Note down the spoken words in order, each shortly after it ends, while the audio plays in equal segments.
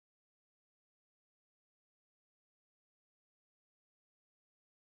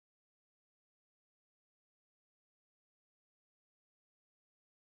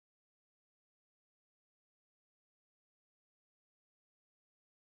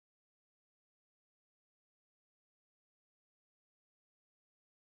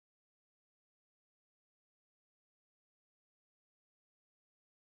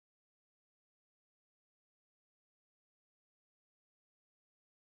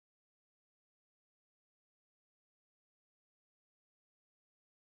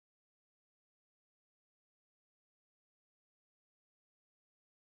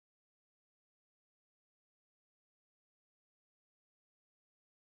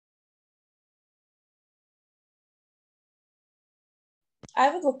I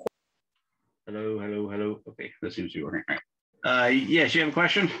have a quick Hello, hello, hello. Okay, that seems to be working. All right. Yes, you have a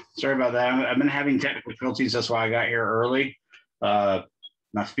question? Sorry about that. I've been having technical difficulties. That's why I got here early.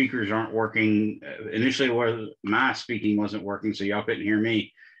 My speakers aren't working. Initially, my speaking wasn't working, so y'all couldn't hear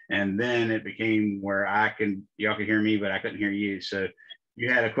me. And then it became where y'all could hear me, but I couldn't hear you. So you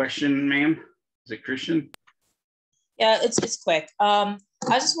had a question, ma'am? Is it Christian? Yeah, it's quick. I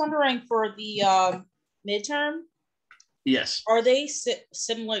was just wondering for the midterm. Yes. Are they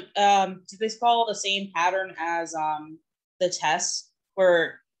similar? Do they follow the same pattern as the tests,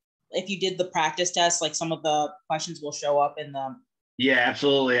 where if you did the practice test, like some of the questions will show up in the? Yeah,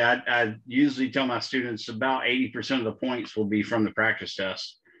 absolutely. I usually tell my students about 80% of the points will be from the practice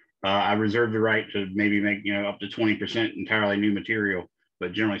test. I reserve the right to maybe make up to 20% entirely new material.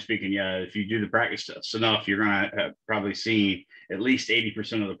 But generally speaking, yeah, if you do the practice test enough, you're going to probably see at least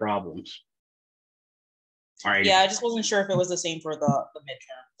 80% of the problems. All right. Yeah, I just wasn't sure if it was the same for the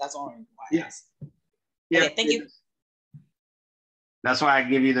midterm. That's all why I asked. Yeah. Okay, thank you. That's why I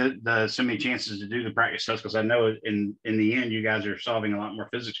give you the so many chances to do the practice test, because I know in the end you guys are solving a lot more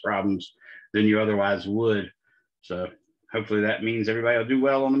physics problems than you otherwise would. So hopefully that means everybody will do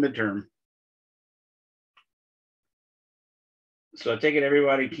well on the midterm. So I take it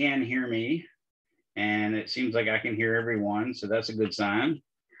everybody can hear me, and it seems like I can hear everyone, so that's a good sign.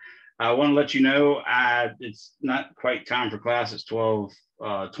 I want to let you know it's not quite time for class. It's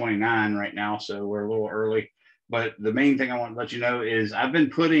 12:29 right now, so we're a little early. But the main thing I want to let you know is I've been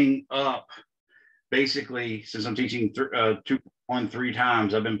putting up, basically, since I'm teaching 2.13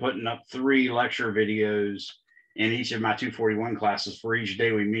 times, I've been putting up 3 lecture videos in each of my 241 classes for each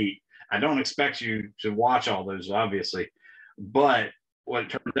day we meet. I don't expect you to watch all those, obviously, but what it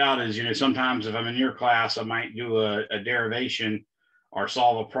turns out is, sometimes if I'm in your class, I might do a derivation or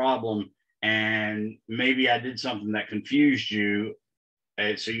solve a problem, and maybe I did something that confused you,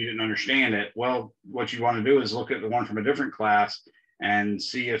 so you didn't understand it. Well, what you want to do is look at the one from a different class and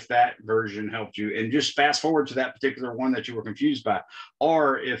see if that version helped you, and just fast forward to that particular one that you were confused by.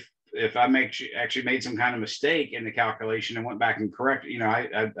 Or if I actually made some kind of mistake in the calculation and went back and correct,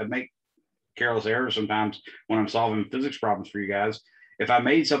 I make careless errors sometimes when I'm solving physics problems for you guys. If I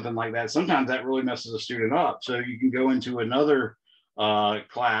made something like that, sometimes that really messes a student up. So you can go into another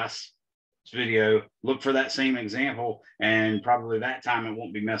class video, look for that same example, and probably that time it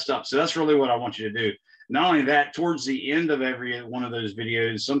won't be messed up. So that's really what I want you to do. Not only that, towards the end of every one of those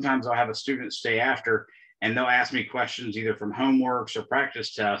videos, sometimes I'll have a student stay after, and they'll ask me questions either from homeworks or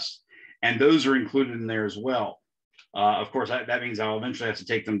practice tests, and those are included in there as well. Of course, that means I'll eventually have to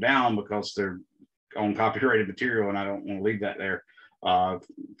take them down because they're on copyrighted material, and I don't want to leave that there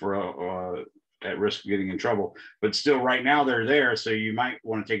for at risk of getting in trouble. But still, right now they're there, so you might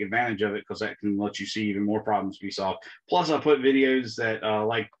want to take advantage of it, because that can let you see even more problems be solved. Plus, I put videos that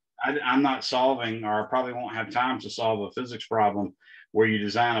I'm not solving, or I probably won't have time to solve a physics problem where you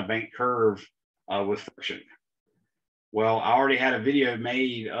design a banked curve with friction. Well, I already had a video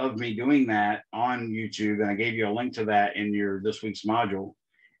made of me doing that on YouTube, and I gave you a link to that in this week's module.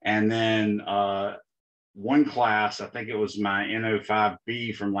 And then one class, I think it was my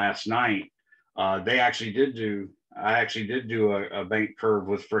N05B from last night, I actually did do a bank curve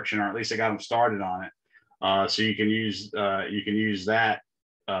with friction, or at least I got them started on it. So you can use that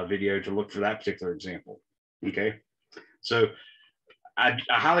video to look for that particular example. Okay, so I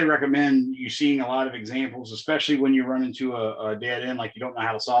highly recommend you seeing a lot of examples, especially when you run into a dead end, like you don't know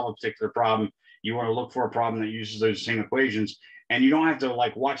how to solve a particular problem. You want to look for a problem that uses those same equations, and you don't have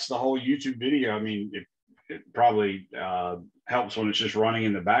to watch the whole YouTube video. I mean, it probably helps when it's just running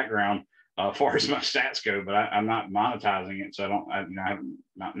in the background as far as my stats go, but I'm not monetizing it, so I haven't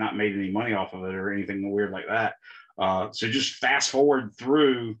not made any money off of it or anything weird like that. So just fast forward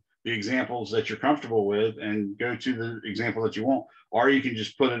through the examples that you're comfortable with and go to the example that you want. Or you can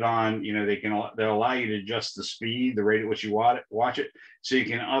just put it on, they'll allow you to adjust the speed, the rate at which you watch it. So you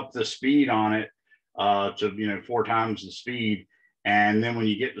can up the speed on it to 4 times the speed. And then when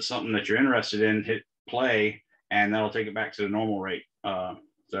you get to something that you're interested in, hit play, and that'll take it back to the normal rate.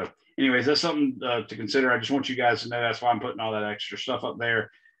 So anyways, that's something to consider. I just want you guys to know that's why I'm putting all that extra stuff up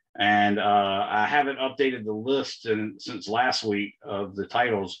there. And I haven't updated the list since last week of the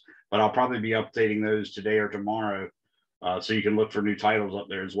titles, but I'll probably be updating those today or tomorrow. So you can look for new titles up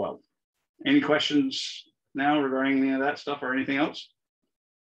there as well. Any questions now regarding any of that stuff or anything else?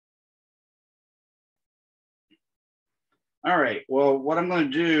 All right, well, what I'm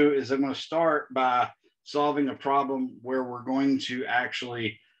going to do is I'm going to start by solving a problem where we're going to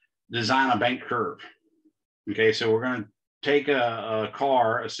actually design a bank curve. Okay, so we're going to take a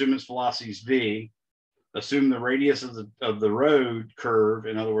car, assume its velocity is v. assume the radius of the road curve,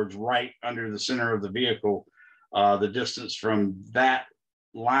 in other words, right under the center of the vehicle, the distance from that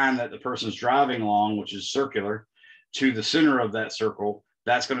line that the person's driving along, which is circular, to the center of that circle,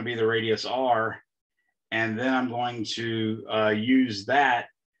 that's going to be the radius r. And then I'm going to use that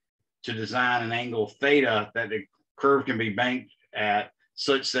to design an angle theta that the curve can be banked at,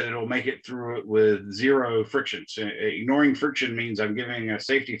 such that it'll make it through it with zero friction. So ignoring friction means I'm giving a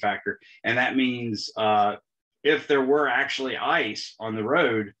safety factor. And that means if there were actually ice on the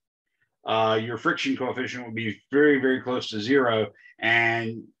road, your friction coefficient would be very, very close to zero.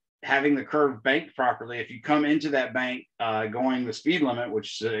 And having the curve banked properly, if you come into that bank going the speed limit,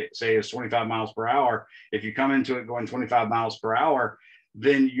 which say is 25 miles per hour, if you come into it going 25 miles per hour,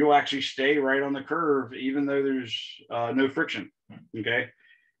 then you'll actually stay right on the curve, even though there's no friction, okay?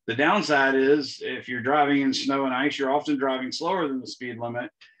 The downside is if you're driving in snow and ice, you're often driving slower than the speed limit.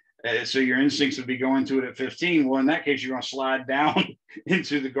 So your instincts would be going to it at 15. Well, in that case, you're going to slide down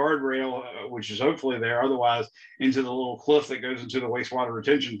into the guardrail, which is hopefully there. Otherwise, into the little cliff that goes into the wastewater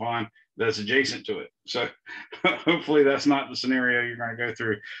retention pond that's adjacent to it. So hopefully that's not the scenario you're going to go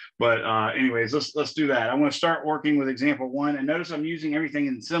through. But anyways, let's do that. I want to start working with example 1. And notice I'm using everything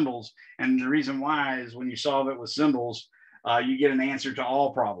in symbols. And the reason why is when you solve it with symbols, you get an answer to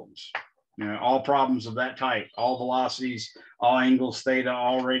all problems. You know, all problems of that type, all velocities, all angles theta,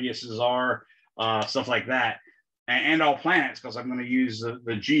 all radiuses r, stuff like that, and all planets, because I'm going to use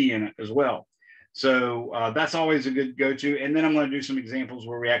the G in it as well. So that's always a good go-to. And then I'm going to do some examples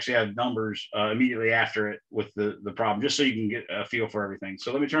where we actually have numbers immediately after it with the problem, just so you can get a feel for everything.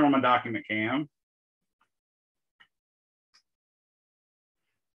 So let me turn on my document cam.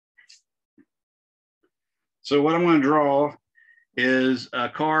 So what I'm going to draw is a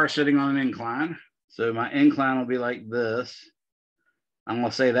car sitting on an incline. So my incline will be like this. I'm going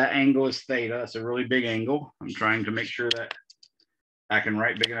to say that angle is theta. It's a really big angle. I'm trying to make sure that I can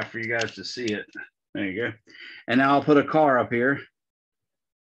write big enough for you guys to see it. There you go. And now I'll put a car up here.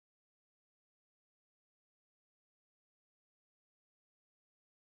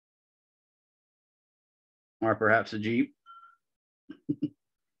 Or perhaps a Jeep.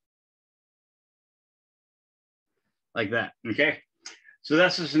 Like that, okay? So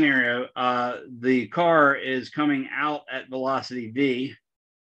that's the scenario. The car is coming out at velocity v.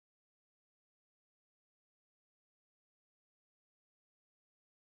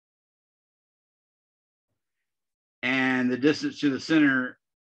 And the distance to the center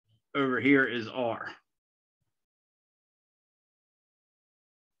over here is r.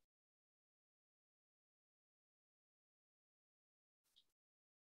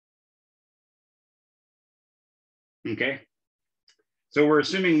 Okay, so we're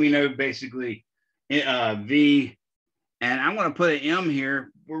assuming we know basically v, and I'm going to put an m here.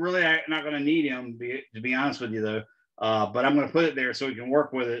 We're really not going to need m, to be honest with you, though. But I'm going to put it there so we can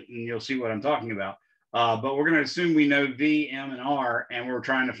work with it, and you'll see what I'm talking about. But we're going to assume we know v, m, and r, and we're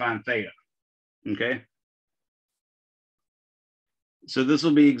trying to find theta. Okay, so this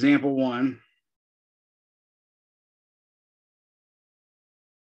will be example 1.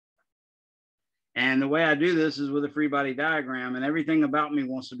 And the way I do this is with a free body diagram, and everything about me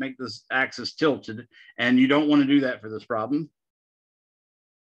wants to make this axis tilted, and you don't want to do that for this problem.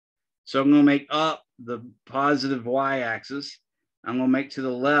 So I'm going to make up the positive y-axis. I'm going to make to the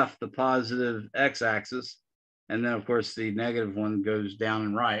left the positive x-axis, and then of course the negative one goes down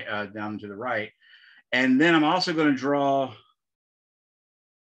and right, down to the right. And then I'm also going to draw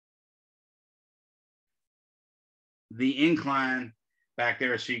the incline back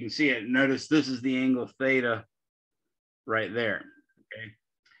there so you can see it. Notice this is the angle theta right there. Okay.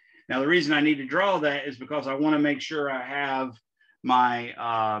 Now the reason I need to draw that is because I want to make sure I have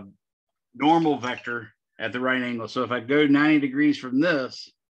my normal vector at the right angle. So if I go 90 degrees from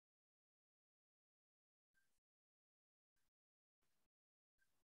this,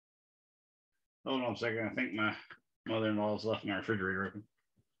 hold on a second. I think my mother-in-law's left my refrigerator open.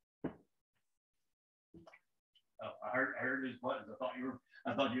 Oh, I heard his buttons.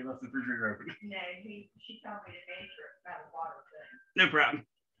 I thought you left the refrigerator open. No, she told me to make sure it's not a water thing. No problem.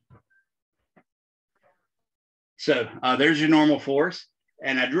 So there's your normal force.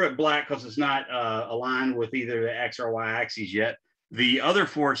 And I drew it black because it's not aligned with either the X or Y axes yet. The other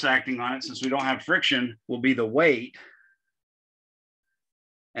force acting on it, since we don't have friction, will be the weight.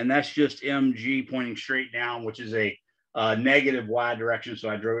 And that's just mg pointing straight down, which is a negative Y direction. So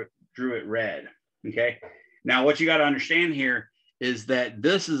I drew it red, okay? Now, what you got to understand here is that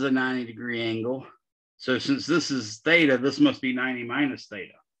this is a 90-degree angle. So since this is theta, this must be 90 minus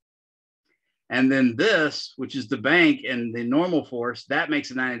theta. And then this, which is the bank and the normal force, that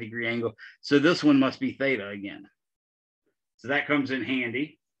makes a 90-degree angle. So this one must be theta again. So that comes in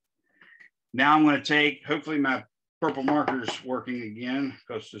handy. Now I'm going to take, hopefully my purple marker is working again,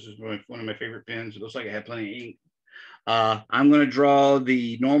 because this is one of my favorite pens. It looks like I have plenty of ink. I'm going to draw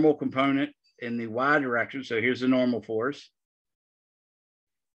the normal component in the y direction. So here's the normal force.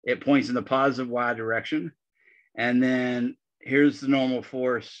 It points in the positive y direction. And then here's the normal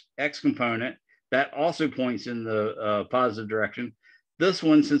force x component. That also points in the positive direction. This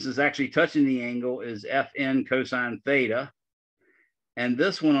one, since it's actually touching the angle, is Fn cosine theta. And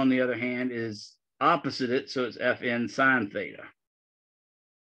this one, on the other hand, is opposite it, so it's Fn sine theta.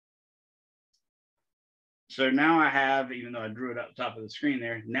 So now I have, even though I drew it up top of the screen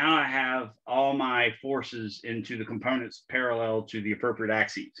there, now I have all my forces into the components parallel to the appropriate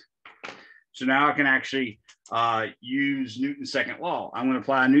axes. So now I can actually use Newton's second law. I'm going to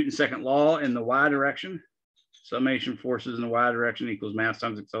apply Newton's second law in the y direction. Summation forces in the y direction equals mass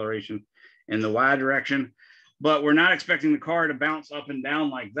times acceleration in the y direction. But we're not expecting the car to bounce up and down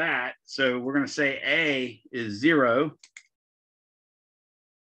like that. So we're going to say A is 0.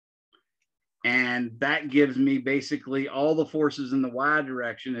 And that gives me basically all the forces in the y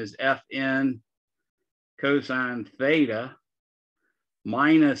direction is Fn cosine theta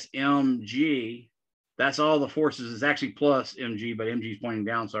minus mg. That's all the forces. It's actually plus mg, but mg is pointing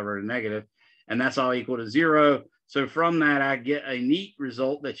down, so I wrote a negative. And that's all equal to 0. So from that, I get a neat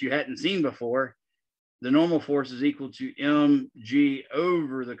result that you hadn't seen before. The normal force is equal to mg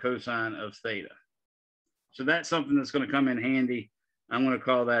over the cosine of theta. So that's something that's going to come in handy. I'm going to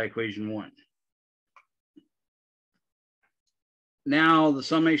call that equation 1. Now the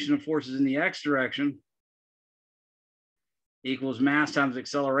summation of forces in the x direction equals mass times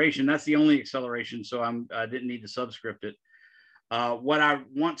acceleration. That's the only acceleration, so I didn't need to subscript it. What I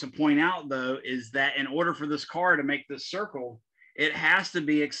want to point out, though, is that in order for this car to make this circle, it has to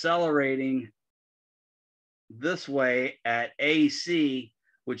be accelerating this way at AC,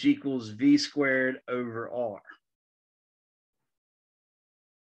 which equals v squared over r.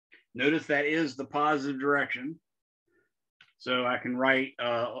 Notice that is the positive direction. So I can write,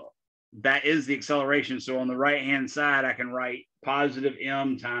 that is the acceleration. So on the right-hand side, I can write positive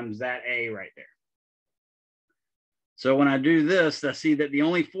m times that a right there. So when I do this, I see that the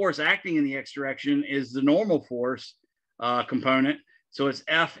only force acting in the x direction is the normal force component. So it's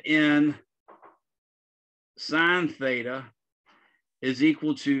Fn sine theta is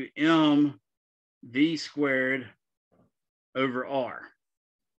equal to m v squared over r.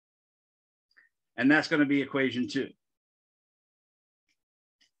 And that's going to be equation 2.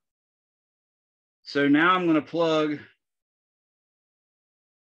 So now I'm going to plug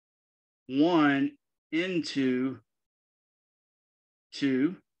 1 into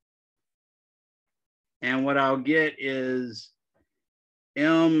 2. And what I'll get is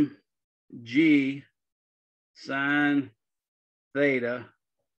mg sine theta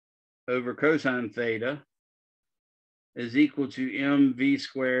over cosine theta is equal to mv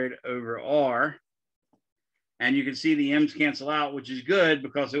squared over r. And you can see the m's cancel out, which is good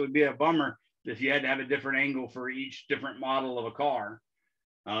because it would be a bummer if you had to have a different angle for each different model of a car.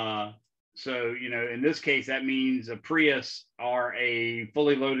 So, you know, in this case, that means a Prius or a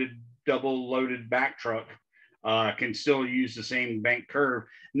fully loaded, double loaded back truck can still use the same bank curve.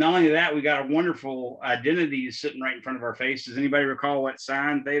 Not only that, we got a wonderful identity sitting right in front of our face. Does anybody recall what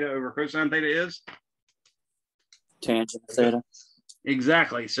sine theta over cosine theta is? Tangent theta.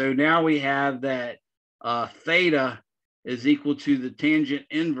 Exactly. So now we have that theta is equal to the tangent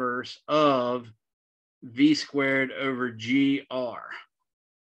inverse of v squared over gr.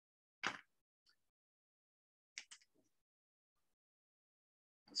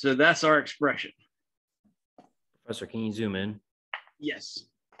 So that's our expression. Professor, can you zoom in? Yes.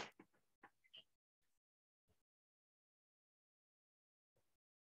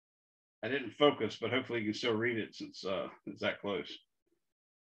 I didn't focus, but hopefully you can still read it since it's that close.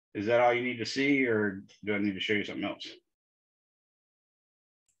 Is that all you need to see, or do I need to show you something else?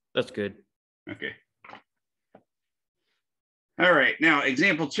 That's good. Okay. All right. Now,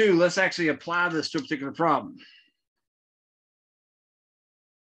 example 2, let's actually apply this to a particular problem.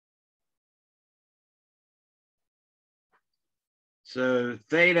 So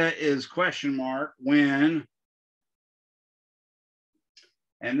theta is question mark when,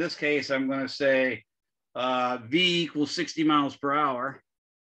 in this case, I'm going to say V equals 60 miles per hour,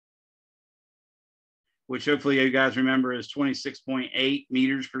 which hopefully you guys remember is 26.8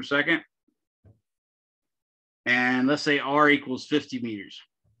 meters per second. And let's say R equals 50 meters.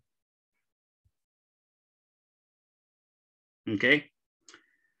 Okay.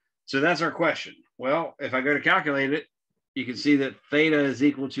 So that's our question. Well, if I go to calculate it, you can see that theta is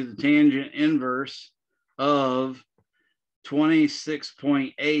equal to the tangent inverse of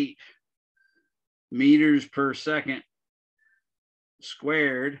 26.8 meters per second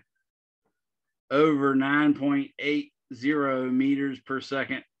squared over 9.80 meters per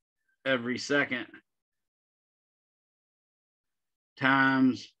second every second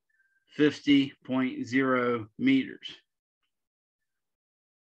times 50.0 meters.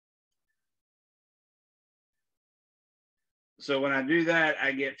 So when I do that,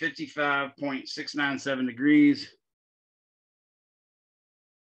 I get 55.697 degrees.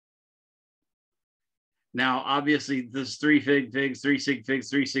 Now, obviously, this is 3 fig figs, 3 sig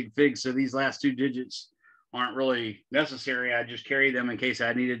figs, 3 sig figs. So these last two digits aren't really necessary. I just carry them in case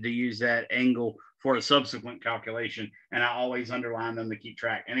I needed to use that angle for a subsequent calculation. And I always underline them to keep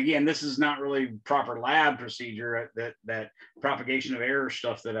track. And again, this is not really proper lab procedure. That propagation of error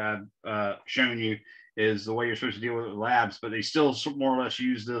stuff that I've shown you is the way you're supposed to deal with it with labs, but they still more or less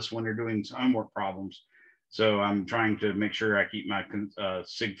use this when they're doing homework problems. So I'm trying to make sure I keep my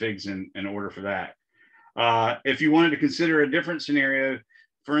sig figs in order for that. If you wanted to consider a different scenario,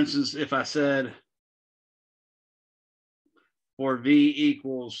 for instance, if I said for V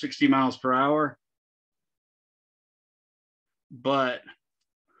equals 60 miles per hour, but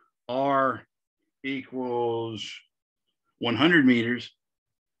R equals 100 meters,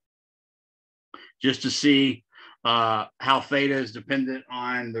 just to see how theta is dependent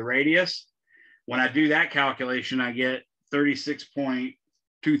on the radius. When I do that calculation, I get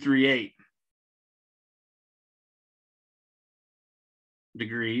 36.238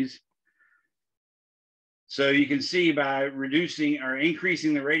 degrees. So you can see by reducing or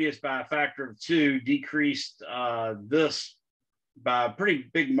increasing the radius by a factor of 2, decreased this by a pretty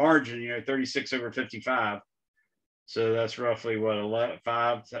big margin, 36 over 55. So that's roughly what,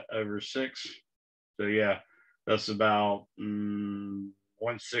 5 over 6. So yeah, that's about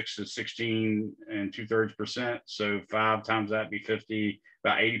 1/6 of 16 2/3%. So 5 times that be 50,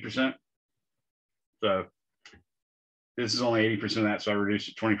 about 80%. So this is only 80% of that, so I reduced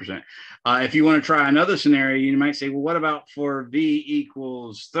it 20%. If you want to try another scenario, you might say, well, what about for V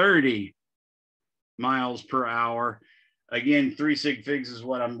equals 30 miles per hour? Again, 3 sig figs is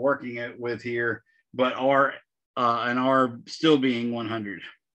what I'm working it with here, but R and R still being 100.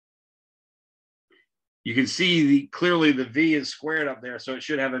 You can see clearly the V is squared up there, so it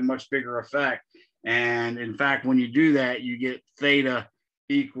should have a much bigger effect. And in fact, when you do that, you get theta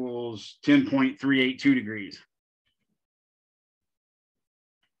equals 10.382 degrees.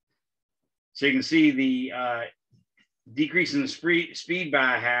 So you can see the decrease in the speed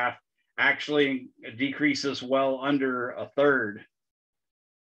by a half actually decreases well under 1/3.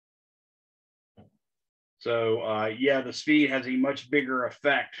 So yeah, the speed has a much bigger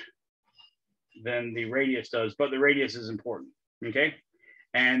effect than the radius does, but the radius is important, okay?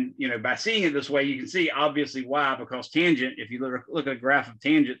 And, by seeing it this way, you can see obviously why, because tangent, if you look at a graph of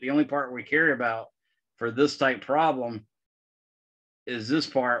tangent, the only part we care about for this type problem is this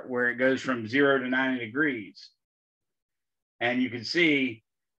part where it goes from 0 to 90 degrees. And you can see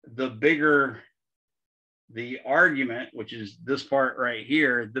the bigger the argument, which is this part right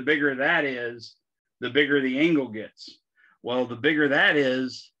here, the bigger that is, the bigger the angle gets. Well, the bigger that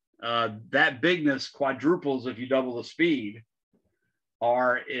is, that bigness quadruples if you double the speed,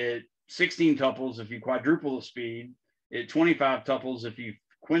 or it 16 tuples if you quadruple the speed, it 25 tuples if you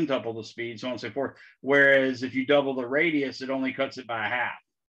quintuple the speed, so on and so forth. Whereas if you double the radius, it only cuts it by half.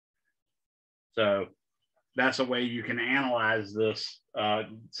 So that's a way you can analyze this,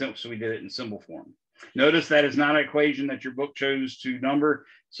 since we did it in symbol form. Notice that is not an equation that your book chose to number.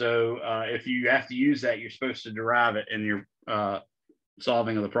 So if you have to use that, you're supposed to derive it in your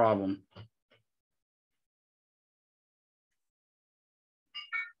solving of the problem.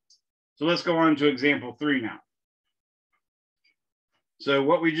 So let's go on to example 3 now. So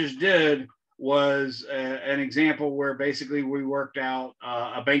what we just did was an example where basically we worked out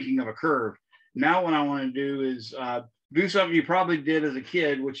a banking of a curve. Now what I want to do is do something you probably did as a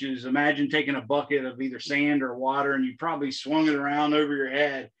kid, which is imagine taking a bucket of either sand or water and you probably swung it around over your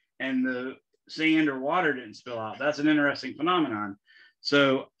head and the sand or water didn't spill out. That's an interesting phenomenon.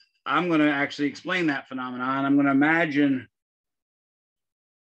 So I'm going to actually explain that phenomenon. I'm going to imagine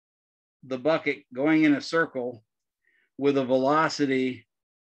the bucket going in a circle with a velocity,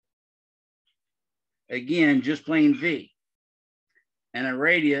 again, just plain V, and a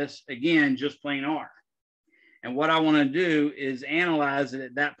radius, again, just plain R. And what I want to do is analyze it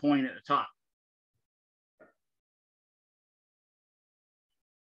at that point at the top.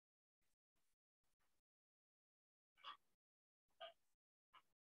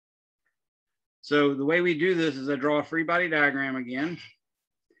 So the way we do this is I draw a free body diagram again.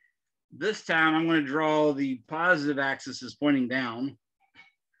 This time I'm going to draw the positive axis is pointing down.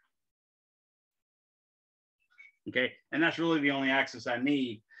 Okay, and that's really the only axis I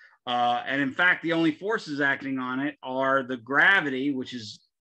need. And in fact, the only forces acting on it are the gravity, which is,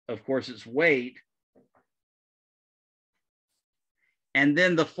 of course, its weight, and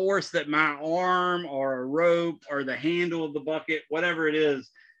then the force that my arm or a rope or the handle of the bucket, whatever it is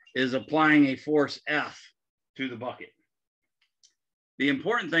applying a force F to the bucket. The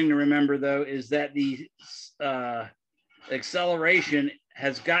important thing to remember, though, is that the acceleration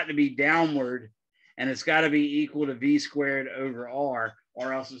has got to be downward, and it's got to be equal to v squared over r,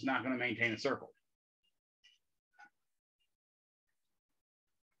 or else it's not going to maintain a circle.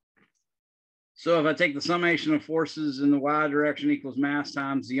 So if I take the summation of forces in the y direction equals mass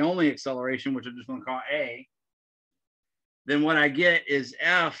times the only acceleration, which I'm just going to call a, then what I get is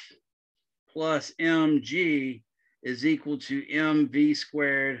F plus mg is equal to mv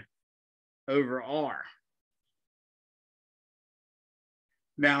squared over r.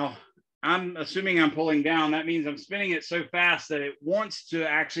 Now, I'm assuming I'm pulling down. That means I'm spinning it so fast that it wants to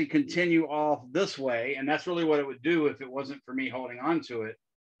actually continue off this way. And that's really what it would do if it wasn't for me holding on to it.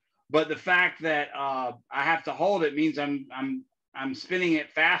 But the fact that I have to hold it means I'm spinning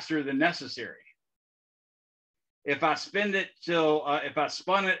it faster than necessary. If I spin it till, if I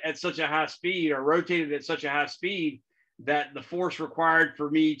spun it at such a high speed or rotated at such a high speed that the force required for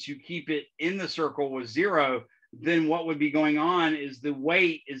me to keep it in the circle was 0, then what would be going on is the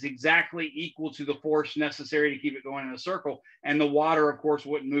weight is exactly equal to the force necessary to keep it going in a circle. And the water, of course,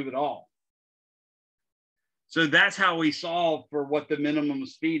 wouldn't move at all. So that's how we solve for what the minimum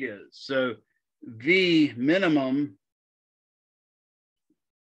speed is. So V minimum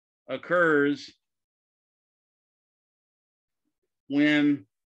occurs when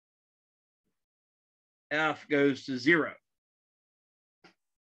F goes to 0.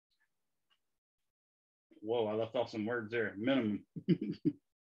 Whoa, I left off some words there. Minimum.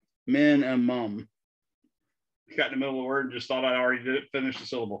 Minimum. Got in the middle of the word and just thought I'd already finished the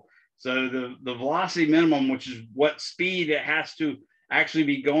syllable. So the velocity minimum, which is what speed it has to actually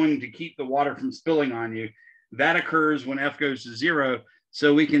be going to keep the water from spilling on you, that occurs when F goes to 0.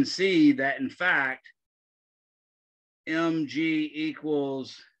 So we can see that, in fact, mg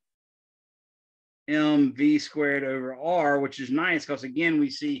equals mv squared over r, which is nice because, again, we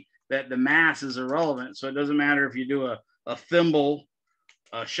see that the mass is irrelevant. So it doesn't matter if you do a thimble,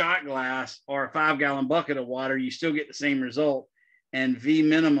 a shot glass, or a 5-gallon bucket of water, you still get the same result. And V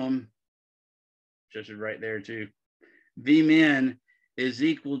minimum, which I should write there too, V min is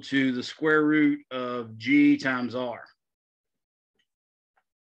equal to the square root of G times R.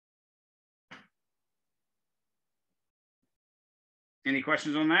 Any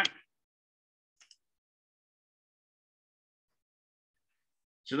questions on that?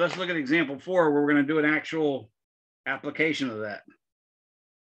 So let's look at example 4, where we're going to do an actual application of that.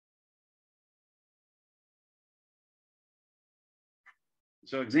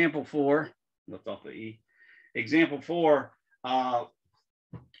 So example 4, left off the E. Example 4,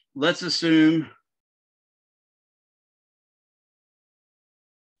 let's assume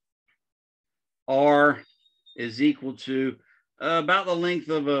R is equal to about the length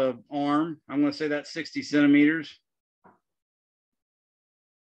of an arm. I'm going to say that's 60 centimeters.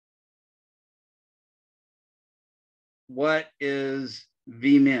 What is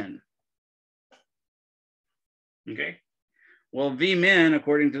V min? Okay. Well, V min,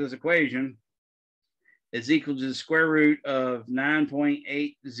 according to this equation, is equal to the square root of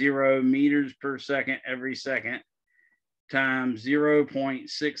 9.80 meters per second every second times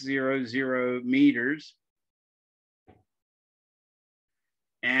 0.600 meters.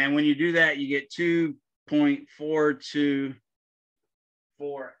 And when you do that, you get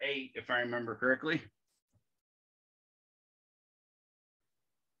 2.4248, if I remember correctly,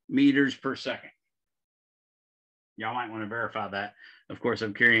 meters per second. Y'all might want to verify that. Of course,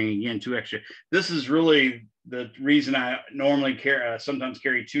 I'm carrying, again, 2 extra. This is really the reason I normally sometimes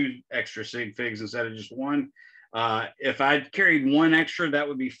carry 2 extra sig figs instead of just 1. If I carried 1 extra, that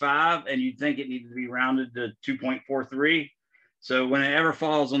would be 5, and you'd think it needed to be rounded to 2.43. So whenever it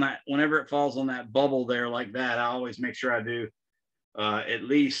falls on that bubble there like that, I always make sure I do at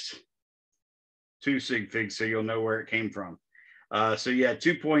least 2 sig figs so you'll know where it came from. So yeah,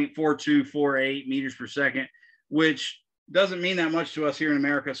 2.4248 meters per second, which doesn't mean that much to us here in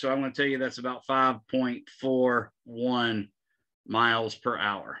America. So I'm going to tell you that's about 5.41 miles per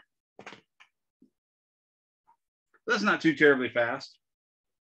hour. That's not too terribly fast,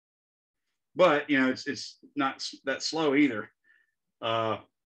 but you know, it's not that slow either.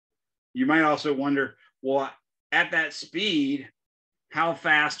 you might also wonder, well, at that speed, how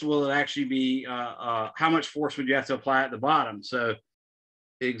fast will it actually be? How much force would you have to apply at the bottom? So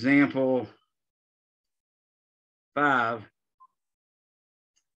example 5,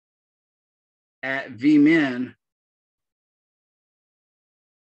 at Vmin,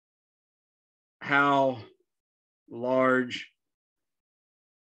 how large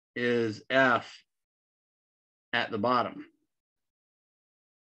is F at the bottom?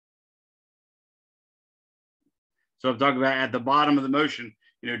 So I'm talking about at the bottom of the motion,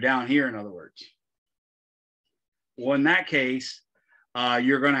 down here, in other words. Well, in that case,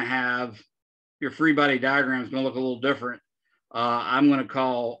 you're going to have your free body diagram is going to look a little different. I'm going to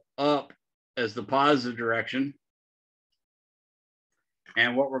call up as the positive direction.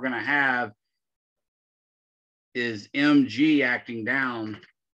 And what we're going to have is mg acting down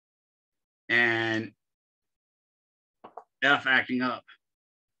and F acting up.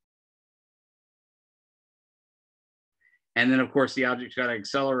 And then, of course, the object's got to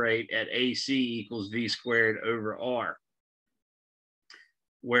accelerate at AC equals V squared over R,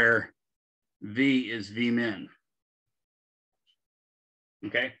 where V is Vmin.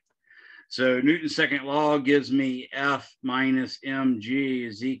 Okay, so Newton's second law gives me F minus mg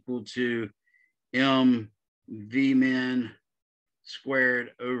is equal to m Vmin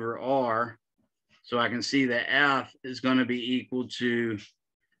squared over R. So I can see that F is going to be equal to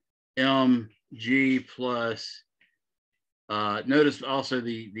mg plus, notice also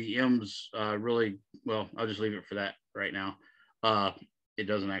the m's really, well, I'll just leave it for that right now. It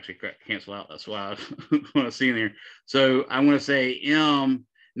doesn't actually cancel out. That's why I want to see in here. So I'm going to say m.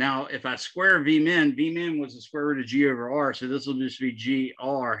 Now, if I square Vmin was the square root of g over r. So this will just be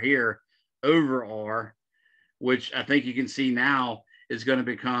gr here over r, which I think you can see now is going to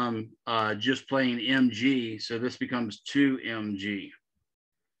become just plain mg. So this becomes 2mg.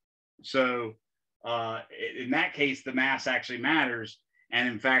 So in that case, the mass actually matters. And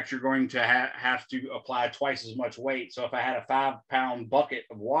in fact, you're going to have to apply twice as much weight. So if I had a 5-pound bucket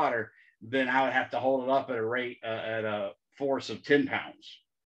of water, then I would have to hold it up at a rate, at a force of 10 pounds.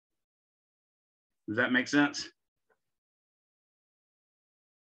 Does that make sense?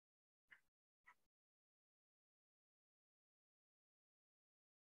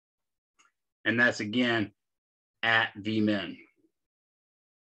 And that's again at Vmin.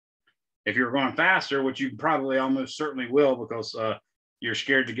 If you're going faster, which you probably almost certainly will, because you're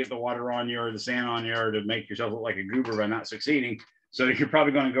scared to get the water on you or the sand on you or to make yourself look like a goober by not succeeding. So you're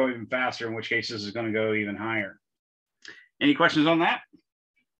probably going to go even faster, in which case this is going to go even higher. Any questions on that?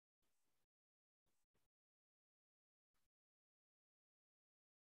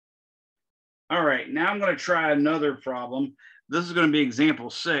 All right, now I'm going to try another problem. This is going to be example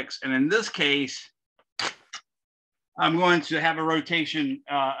 6. And in this case, I'm going to have a rotation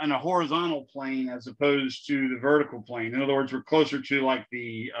in a horizontal plane as opposed to the vertical plane. In other words, we're closer to like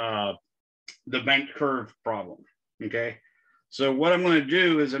the banked curve problem, okay? So what I'm going to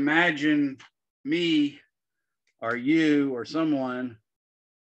do is imagine me or you or someone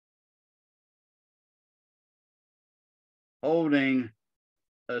holding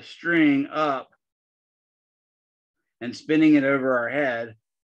a string up and spinning it over our head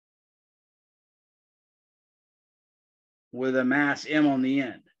with a mass m on the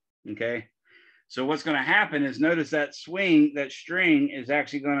end, okay? So what's going to happen is, notice that string is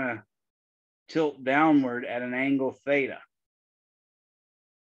actually going to tilt downward at an angle theta.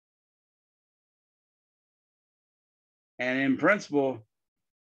 And in principle,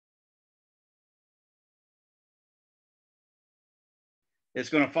 it's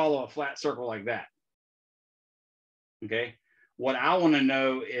going to follow a flat circle like that, okay? What I want to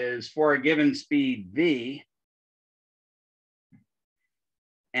know is, for a given speed v,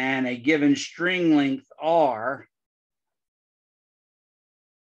 and a given string length r,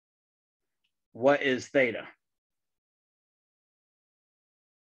 what is theta?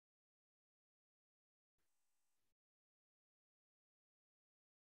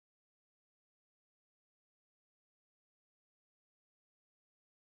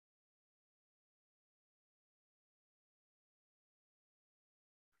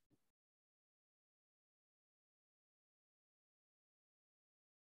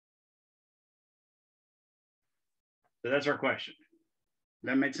 So that's our question.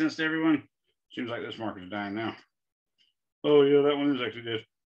 That makes sense to everyone? Seems like this marker's dying now. Oh yeah, that one is actually good.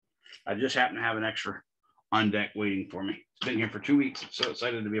 I just happen to have an extra on deck waiting for me. It's been here for 2 weeks. I'm so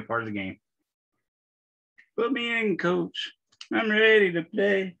excited to be a part of the game. Put me in, coach. I'm ready to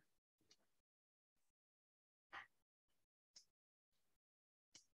play.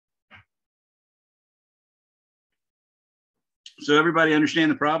 So everybody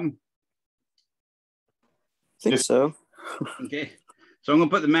understand the problem? think so. Okay. So I'm going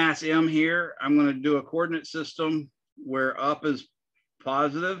to put the mass M here. I'm going to do a coordinate system where up is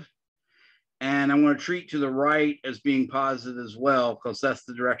positive. And I'm going to treat to the right as being positive as well, because that's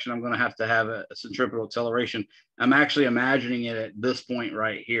the direction I'm going to have a centripetal acceleration. I'm actually imagining it at this point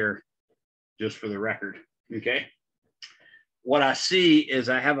right here, just for the record. Okay. What I see is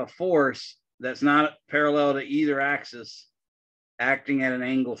I have a force that's not parallel to either axis acting at an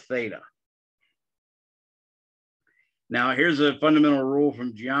angle theta. Now, here's a fundamental rule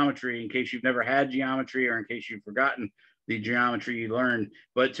from geometry in case you've never had geometry or in case you've forgotten the geometry you learned.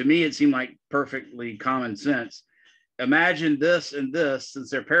 But to me, it seemed like perfectly common sense. Imagine this and this, since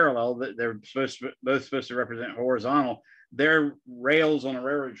they're parallel, that they're both supposed to represent horizontal. They're rails on a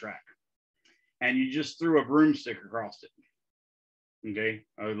railroad track. And you just threw a broomstick across it. Okay,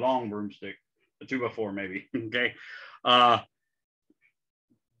 a long broomstick, a 2x4 maybe. Okay.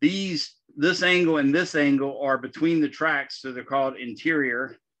 This angle and this angle are between the tracks, so they're called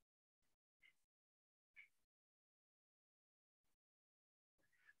interior.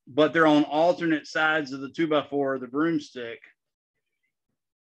 But they're on alternate sides of the 2x4 or the broomstick,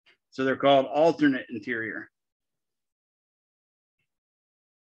 so they're called alternate interior.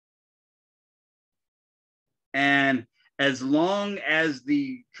 And as long as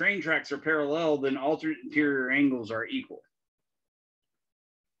the train tracks are parallel, then alternate interior angles are equal.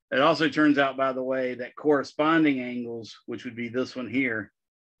 It also turns out, by the way, that corresponding angles, which would be this one here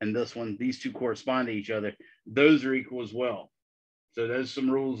and this one, these two correspond to each other, those are equal as well. So there's some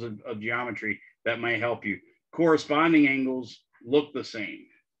rules of geometry that might help you. Corresponding angles look the same,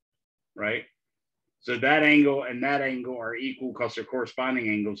 right? So that angle and that angle are equal because they're corresponding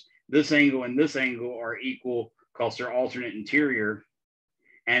angles. This angle and this angle are equal because they're alternate interior.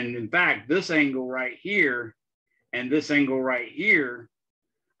 And in fact, this angle right here and this angle right here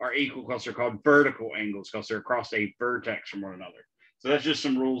are equal because they're called vertical angles because they're across a vertex from one another. So that's just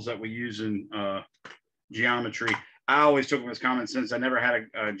some rules that we use in geometry. I always took them as common sense. I never had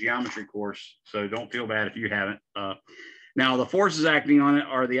a geometry course, so don't feel bad if you haven't. Now, the forces acting on it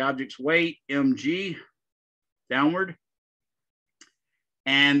are the object's weight, mg, downward.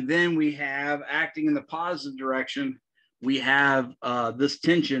 And then we have, acting in the positive direction, we have this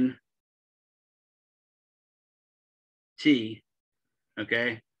tension, T,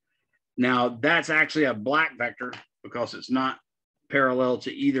 okay? Now, that's actually a black vector because it's not parallel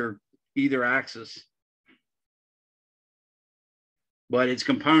to either axis. But its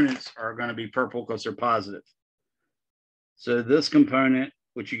components are going to be purple because they're positive. So this component,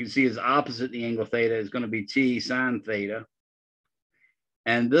 which you can see is opposite the angle theta, is going to be T sine theta.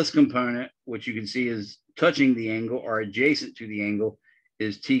 And this component, which you can see is touching the angle or adjacent to the angle,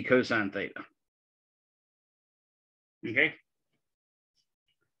 is T cosine theta. Okay.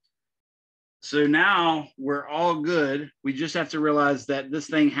 So now we're all good. We just have to realize that this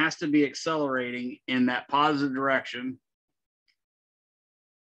thing has to be accelerating in that positive direction.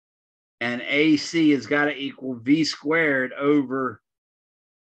 And AC has got to equal V squared over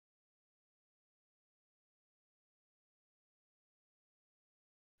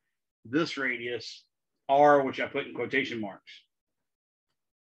this radius, R, which I put in quotation marks.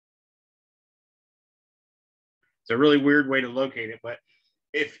 It's a really weird way to locate it, but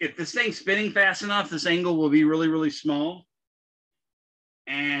if this thing's spinning fast enough, this angle will be really, really small.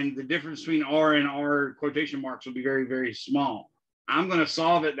 And the difference between R and R quotation marks will be very, very small. I'm going to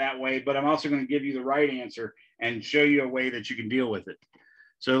solve it that way, but I'm also going to give you the right answer and show you a way that you can deal with it.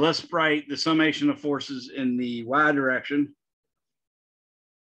 So let's write the summation of forces in the y direction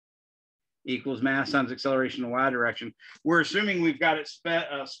equals mass times acceleration in the y direction. We're assuming we've got it sped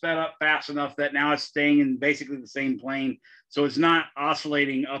up fast enough that now it's staying in basically the same plane. So it's not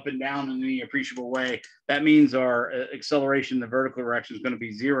oscillating up and down in any appreciable way. That means our acceleration in the vertical direction is going to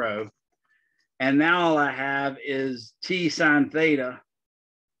be 0. And now all I have is T sine theta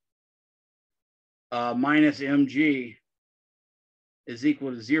minus mg is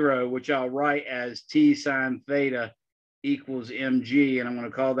equal to 0, which I'll write as T sine theta equals mg, and I'm going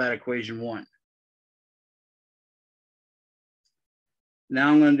to call that equation 1. Now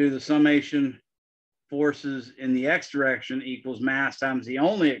I'm going to do the summation forces in the x direction equals mass times the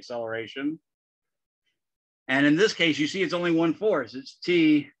only acceleration. And in this case, you see it's only one force. It's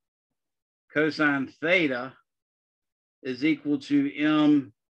T cosine theta is equal to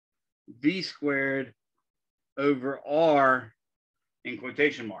m v squared over r in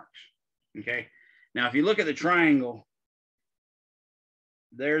quotation marks. Okay. Now, if you look at the triangle,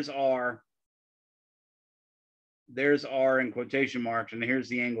 there's r in quotation marks, and here's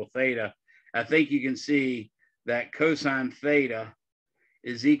the angle theta. I think you can see that cosine theta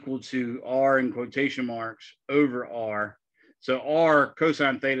is equal to R in quotation marks over R. So R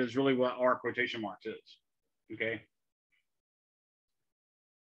cosine theta is really what R quotation marks is, okay?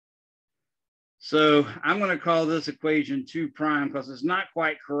 So I'm going to call this equation 2 prime because it's not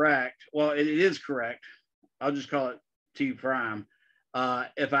quite correct. Well, it is correct. I'll just call it T prime.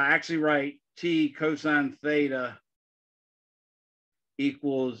 If I actually write T cosine theta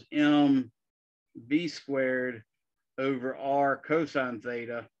equals M V squared over R cosine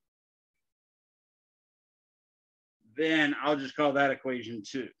theta, then I'll just call that equation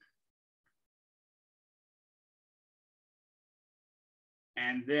 2.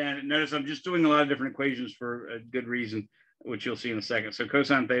 And then notice I'm just doing a lot of different equations for a good reason, which you'll see in a second. So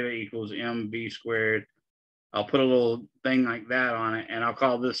cosine theta equals MV squared. I'll put a little thing like that on it, and I'll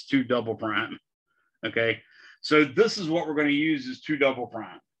call this 2 double prime. Okay, so this is what we're going to use is 2 double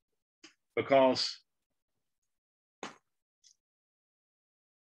prime, because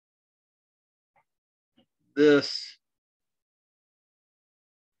this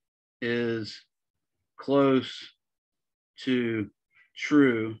is close to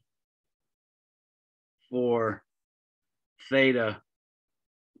true for theta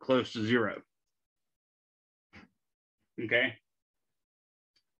close to 0. Okay.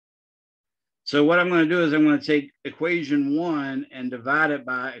 So what I'm going to do is I'm going to take equation 1 and divide it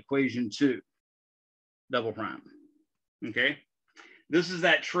by equation 2, double prime. Okay. This is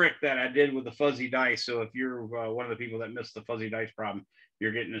that trick that I did with the fuzzy dice. So if you're one of the people that missed the fuzzy dice problem,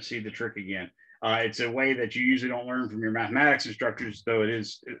 you're getting to see the trick again. It's a way that you usually don't learn from your mathematics instructors, though it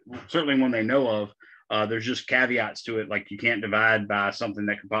is certainly one they know of. There's just caveats to it, like you can't divide by something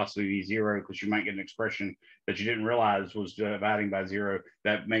that could possibly be 0 because you might get an expression that you didn't realize was dividing by 0.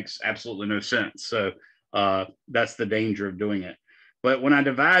 That makes absolutely no sense. So that's the danger of doing it. But when I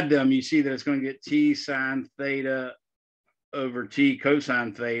divide them, you see that it's going to get T sine theta over T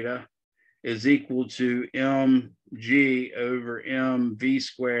cosine theta is equal to mg over mv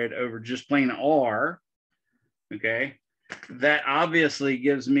squared over just plain R. Okay, that obviously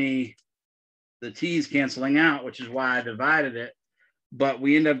gives me the t's canceling out, which is why I divided it. But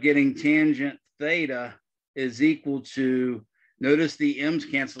we end up getting tangent theta is equal to, notice the m's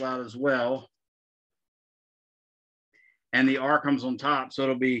cancel out as well, and the r comes on top. So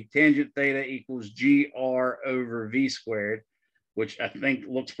it'll be tangent theta equals gr over v squared, which I think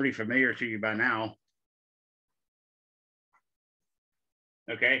looks pretty familiar to you by now.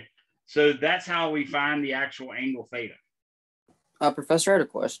 Okay, so that's how we find the actual angle theta. Professor, I had a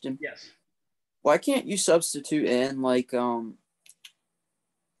question. Yes. Why can't you substitute in like mg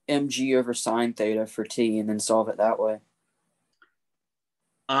over sine theta for t and then solve it that way?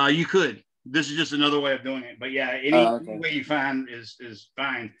 You could. This is just another way of doing it. But yeah, any way you find is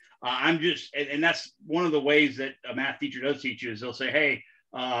fine. I'm just, and that's one of the ways that a math teacher does teach you is they'll say, hey,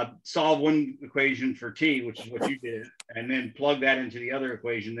 solve one equation for t, which is what you did, and then plug that into the other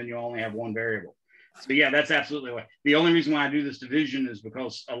equation, then you only have one variable. So yeah, that's absolutely right. The only reason why I do this division is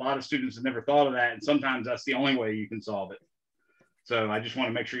because a lot of students have never thought of that, and sometimes that's the only way you can solve it. So I just want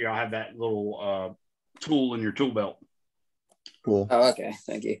to make sure y'all have that little tool in your tool belt. Cool. Oh, okay.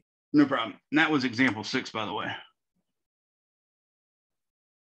 Thank you. No problem. And that was example 6, by the way.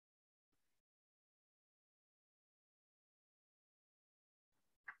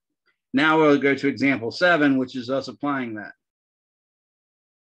 Now we'll go to example 7, which is us applying that.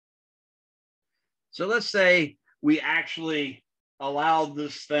 So let's say we actually allowed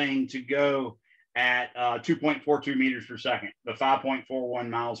this thing to go at 2.42 meters per second, the 5.41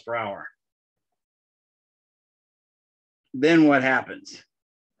 miles per hour. Then what happens?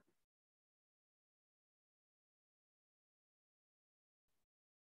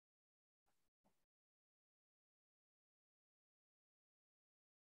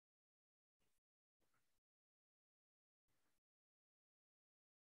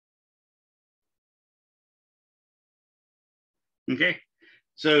 Okay,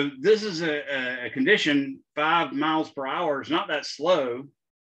 so this is a condition. 5 miles per hour is not that slow.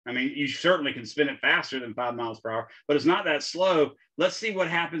 I mean, you certainly can spin it faster than 5 miles per hour, but it's not that slow. Let's see what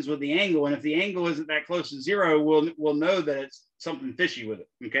happens with the angle. And if the angle isn't that close to 0, we'll know that it's something fishy with it.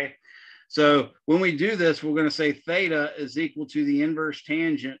 Okay, so when we do this, we're going to say theta is equal to the inverse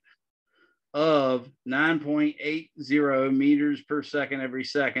tangent of 9.80 meters per second every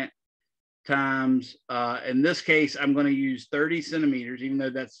second times, in this case, I'm going to use 30 centimeters, even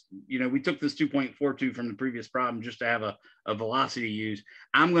though that's, we took this 2.42 from the previous problem just to have a velocity use.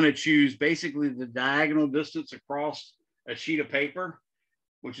 I'm going to choose basically the diagonal distance across a sheet of paper,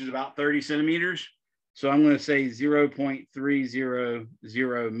 which is about 30 centimeters. So I'm going to say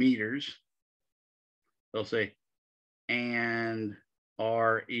 0.300 meters. They'll say, and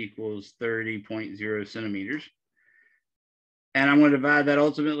r equals 30.0 centimeters. And I'm going to divide that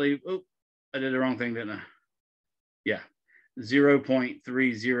ultimately. Oh, I did the wrong thing, didn't I? Yeah.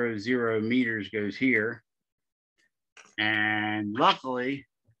 0.300 meters goes here. And luckily,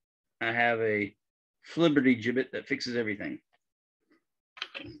 I have a Flibberty gibbet that fixes everything.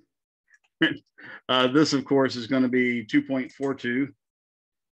 This, of course, is going to be 2.42.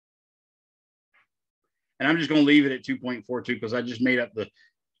 And I'm just going to leave it at 2.42 because I just made up the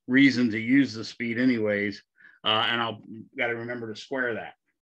reason to use the speed anyways. And I'll got to remember to square that.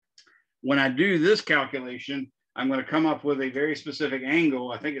 When I do this calculation, I'm going to come up with a very specific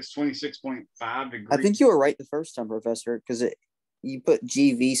angle. I think it's 26.5 degrees. I think you were right the first time, Professor, because you put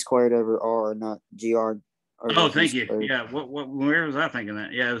GV squared over R, not GR. Oh, thank you. Yeah, where was I thinking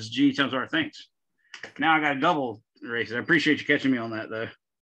that? Yeah, it was G times R. Thanks. Now I got a double erase it. I appreciate you catching me on that, though.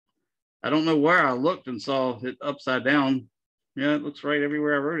 I don't know where I looked and saw it upside down. Yeah, it looks right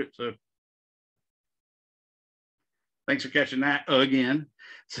everywhere I wrote it. So thanks for catching that again.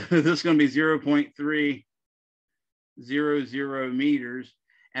 So this is going to be 0.300 meters.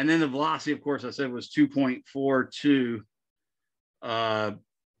 And then the velocity, of course, I said was 2.42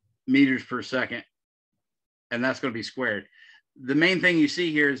 meters per second. And that's going to be squared. The main thing you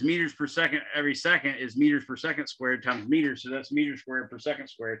see here is meters per second. Every second is meters per second squared times meters. So that's meters squared per second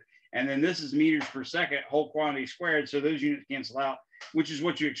squared. And then this is meters per second, whole quantity squared. So those units cancel out, which is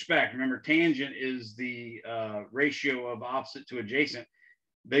what you expect. Remember, tangent is the ratio of opposite to adjacent.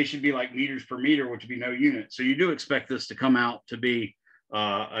 They should be like meters per meter, which would be no unit. So you do expect this to come out to be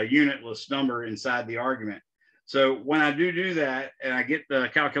a unitless number inside the argument. So when I do that and I get the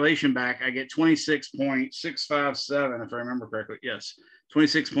calculation back, I get 26.657, if I remember correctly. Yes,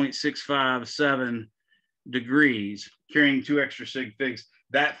 26.657 degrees, carrying 2 extra sig figs.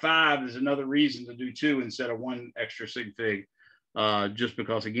 That 5 is another reason to do 2 instead of 1 extra sig fig, just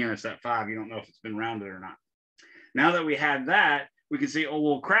because, again, it's that 5. You don't know if it's been rounded or not. Now that we have that, we can see, oh,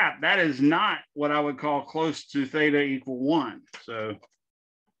 well, crap, that is not what I would call close to theta equal 1. So,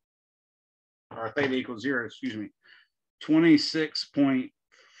 or theta equals 0, excuse me.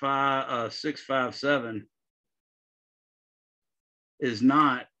 26.657 is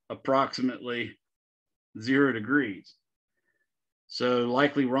not approximately 0 degrees. So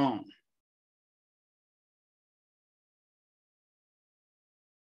likely wrong.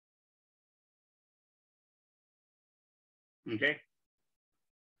 Okay.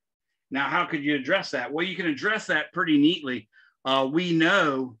 Now, how could you address that? Well, you can address that pretty neatly. We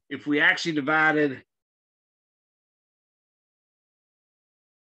know if we actually divided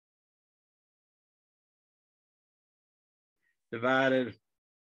divided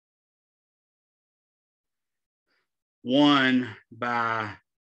 1 by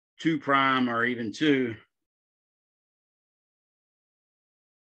 2 prime or even 2,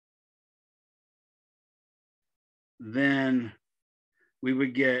 then we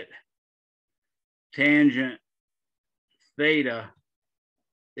would get tangent theta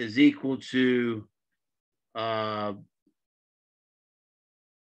is equal to GR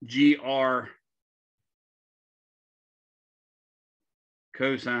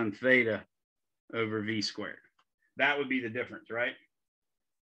cosine theta over V squared. That would be the difference, right?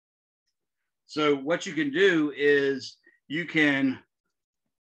 So what you can do is you can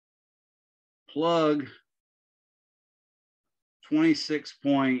plug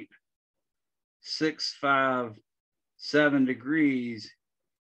 26.657 degrees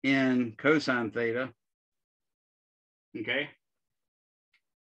in cosine theta, okay?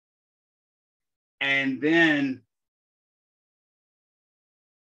 And then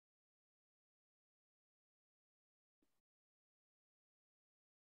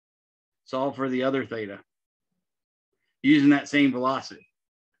solve for the other theta using that same velocity,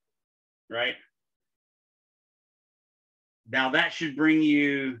 right? Now that should bring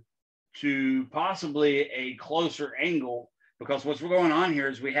you to possibly a closer angle, because what's going on here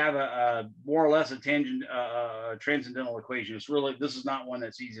is we have a more or less a tangent, transcendental equation. It's really, this is not one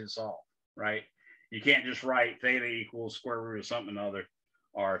that's easy to solve, right? You can't just write theta equals square root of something or other,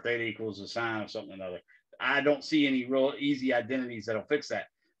 or theta equals the sine of something or another. I don't see any real easy identities that'll fix that.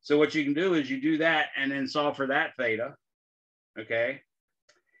 So what you can do is you do that and then solve for that theta, okay?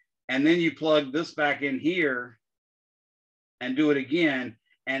 And then you plug this back in here and do it again.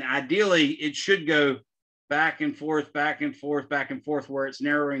 And ideally, it should go back and forth, back and forth, back and forth, where it's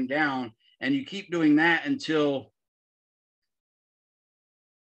narrowing down. And you keep doing that until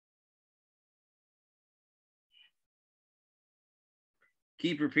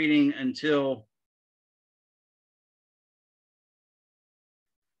keep repeating until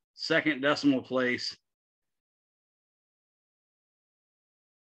second decimal place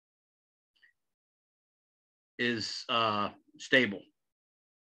is stable.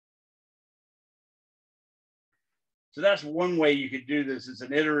 So that's one way you could do this. It's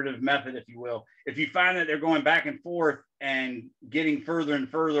an iterative method, if you will. If you find that they're going back and forth and getting further and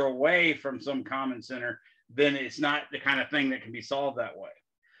further away from some common center, then it's not the kind of thing that can be solved that way.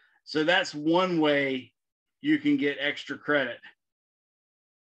 So that's one way you can get extra credit,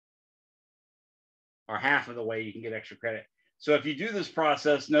 or half of the way you can get extra credit. So if you do this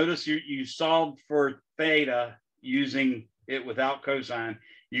process, notice you solved for theta using it without cosine.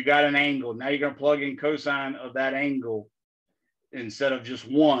 You got an angle. Now you're going to plug in cosine of that angle instead of just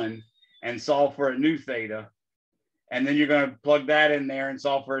 1 and solve for a new theta. And then you're going to plug that in there and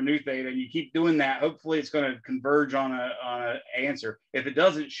solve for a new theta. And you keep doing that. Hopefully it's going to converge on an answer. If it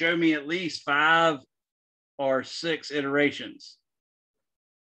doesn't, show me at least 5 or 6 iterations.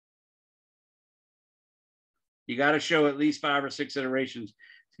 You got to show at least 5 or 6 iterations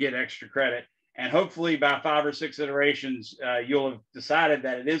to get extra credit. And hopefully by 5 or 6 iterations, you'll have decided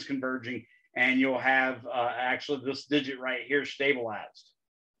that it is converging, and you'll have actually this digit right here stabilized,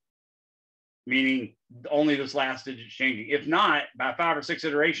 meaning only this last digit is changing. If not, by 5 or 6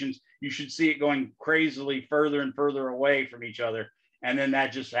 iterations, you should see it going crazily further and further away from each other. And then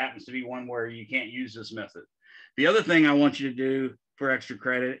that just happens to be one where you can't use this method. The other thing I want you to do for extra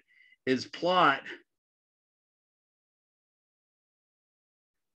credit is plot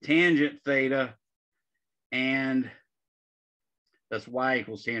tangent theta, and that's y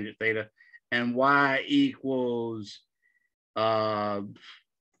equals tangent theta, and y equals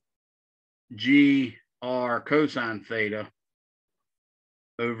g r cosine theta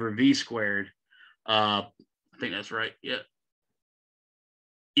over v squared. I think that's right.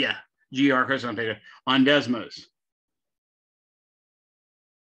 Yeah, g r cosine theta on Desmos,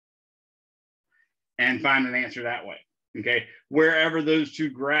 and find an answer that way. Okay, wherever those two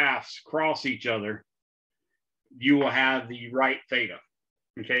graphs cross each other, you will have the right theta.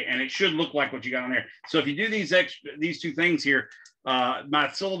 Okay, and it should look like what you got on there. So if you do these two things here, my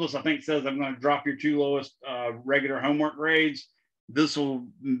syllabus I think says I'm going to drop your 2 lowest regular homework grades. This will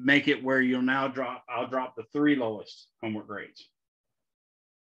make it where you'll now I'll drop the 3 lowest homework grades.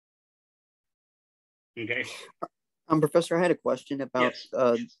 Okay. Professor, I had a question about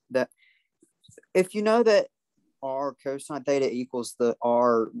yes. that. If you know that r cosine theta equals the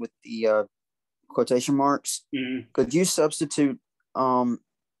r with the quotation marks, could you substitute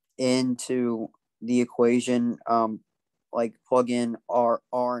into the equation, like plug in r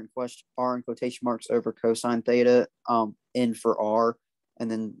in quotation marks over cosine theta in for r,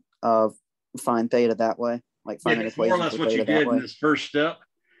 and then find theta that way, like find an equation more or less for what you theta did in this first step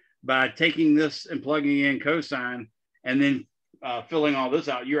by taking this and plugging in cosine and then filling all this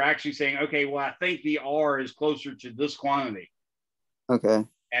out. You're actually saying, okay, well, I think the r is closer to this quantity. Okay.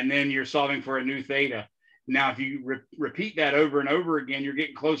 And then you're solving for a new theta. Now, if you repeat that over and over again, you're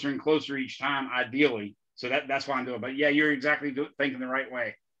getting closer and closer each time, ideally. So that's why I'm doing it. But yeah, you're exactly thinking the right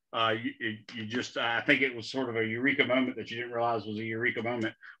way. You just, I think it was sort of a eureka moment that you didn't realize was a eureka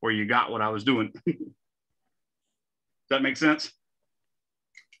moment where you got what I was doing. Does that make sense?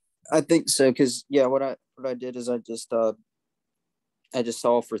 I think so, because yeah, what I did is I just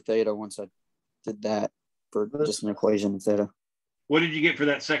solved for theta once I did that for just an equation of theta. What did you get for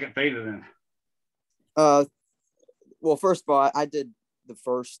that second theta then? Well, first of all, I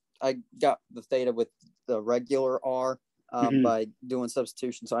got the theta with the regular r by doing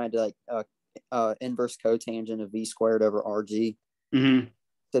substitution. So I had to inverse cotangent of v squared over rg. So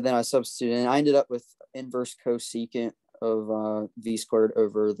then I substituted, and I ended up with inverse cosecant of v squared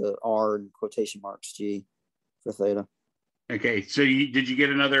over the r in quotation marks g for theta. Okay, so did you get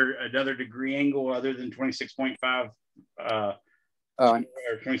another degree angle other than 26.5? I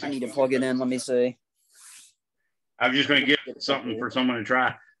need to plug it in. Let me see. I'm just going to give something for someone to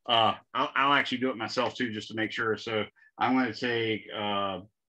try. I'll actually do it myself too, just to make sure. So I'm going to take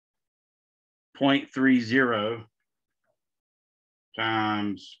 0.30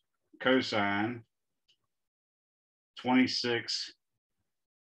 times cosine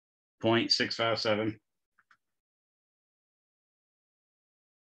 26.657.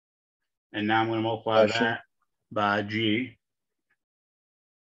 And now I'm going to multiply that by G.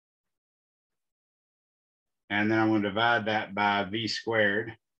 And then I'm going to divide that by V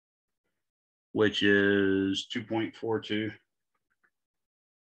squared, which is 2.42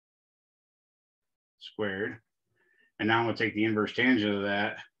 squared. And now I'm going to take the inverse tangent of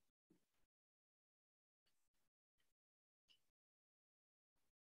that.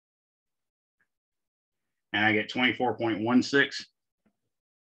 And I get 24.16.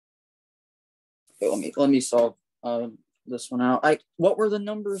 Let me solve this one out. What were the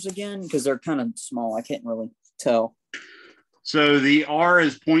numbers again? Because they're kind of small. I can't really tell. So the R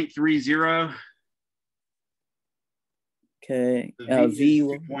is 0.30. Okay. The V V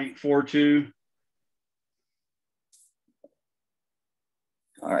is 2.42.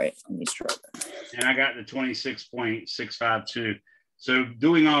 All right. Let me start. And I got the 26.652. So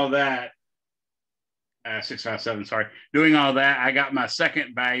doing all that, 657, sorry. Doing all that, I got my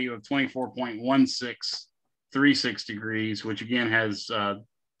second value of 24.1636 degrees, which again has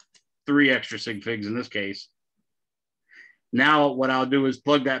 3 extra sig figs in this case. Now what I'll do is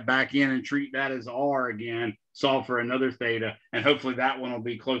plug that back in and treat that as R again, solve for another theta, and hopefully that one will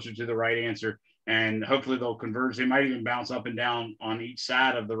be closer to the right answer. And hopefully they'll converge. They might even bounce up and down on each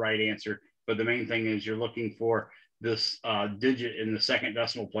side of the right answer. But the main thing is you're looking for this digit in the second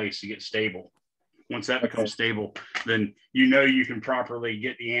decimal place to get stable. Once that becomes stable, then you know you can properly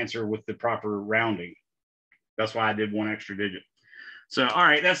get the answer with the proper rounding. That's why I did 1 extra digit. So, all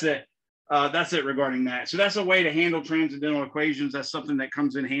right, that's it. That's it regarding that. So that's a way to handle transcendental equations. That's something that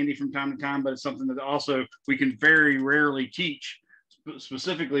comes in handy from time to time, but it's something that also we can very rarely teach,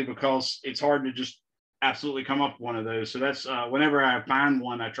 specifically because it's hard to just absolutely come up with one of those. So that's whenever I find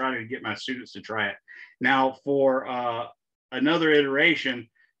one, I try to get my students to try it. Now for another iteration,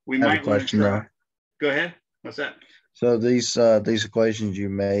 we might want to try. Go ahead. What's that? So these equations you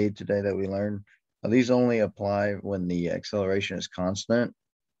made today that we learned, these only apply when the acceleration is constant?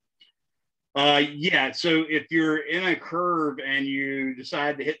 Yeah. So if you're in a curve and you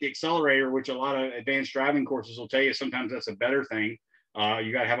decide to hit the accelerator, which a lot of advanced driving courses will tell you, sometimes that's a better thing.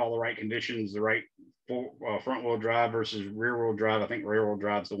 You got to have all the right conditions, the right front wheel drive versus rear wheel drive. I think rear wheel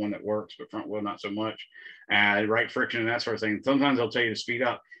drive is the one that works, but front wheel not so much. Right friction and that sort of thing. Sometimes they'll tell you to speed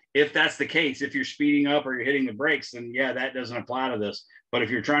up. If that's the case, if you're speeding up or you're hitting the brakes, then yeah, that doesn't apply to this. But if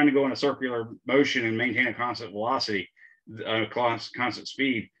you're trying to go in a circular motion and maintain a constant velocity, constant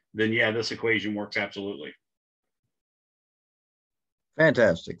speed, then yeah, this equation works absolutely.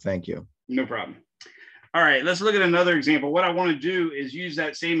 Fantastic. Thank you. No problem. All right, let's look at another example. What I want to do is use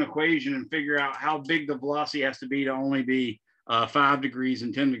that same equation and figure out how big the velocity has to only be 5 degrees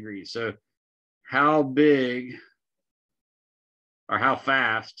and 10 degrees. So how big or how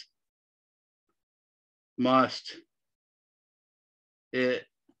fast must it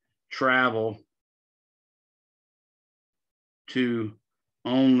travel to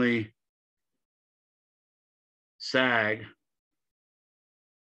only sag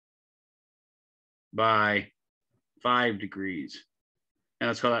by 5 degrees? And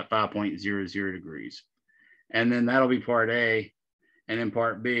let's call that 5.00 degrees. And then that'll be part A. And then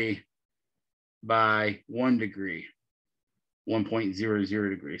part B by 1 degree, 1.00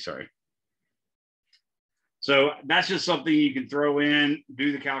 degrees, sorry. So that's just something you can throw in,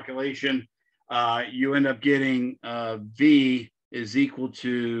 do the calculation. You end up getting V is equal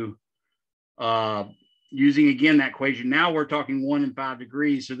to, using again that equation. Now we're talking 1 and 5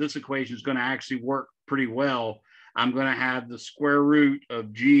 degrees. So this equation is going to actually work pretty well. I'm going to have the square root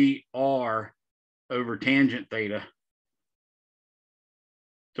of GR over tangent theta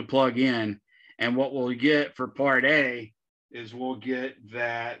to plug in. And what we'll get for part A is we'll get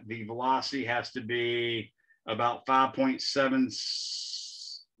that the velocity has to be about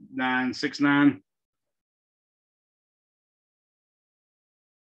 5.7969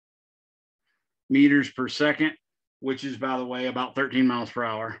 meters per second, which is, by the way, about 13 miles per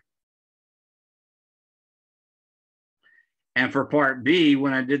hour. And for part B,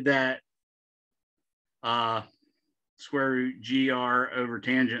 when I did that square root GR over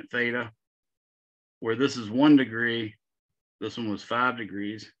tangent theta, where this is 1 degree, this one was 5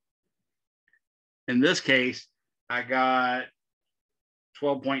 degrees. In this case, I got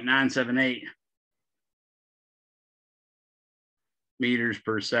 12.978 meters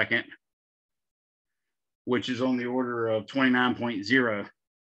per second, which is on the order of 29.0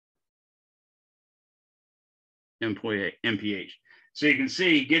 mph. So you can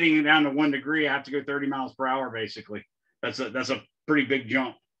see getting it down to 1 degree, I have to go 30 miles per hour, basically. That's a pretty big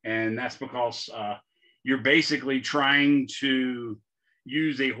jump. And that's because you're basically trying to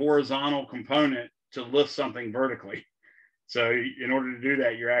use a horizontal component to lift something vertically. So in order to do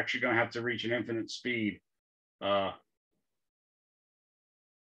that, you're actually going to have to reach an infinite speed. And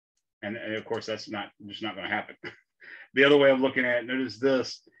of course, that's just not going to happen. The other way of looking at it, notice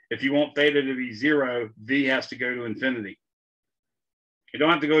this. If you want theta to be 0, V has to go to infinity. You don't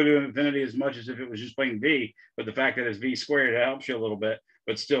have to go to infinity as much as if it was just plain V, but the fact that it's V squared, it helps you a little bit.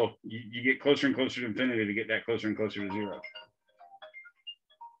 But still, you get closer and closer to infinity to get that closer and closer to 0.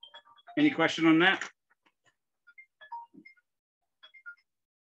 Any question on that?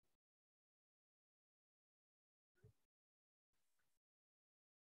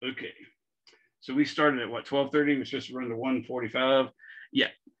 Okay. So we started at what, 12:30? We're supposed to run to 1:45. Yeah.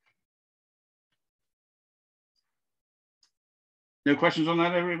 No questions on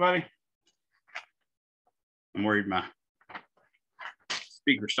that, everybody? I'm worried my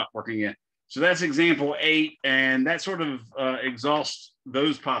speaker stopped working yet. So that's example 8, and that sort of exhausts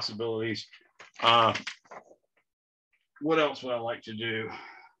those possibilities. What else would I like to do?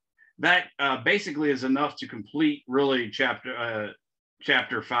 That basically is enough to complete really chapter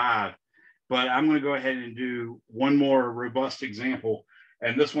 5. But I'm going to go ahead and do one more robust example.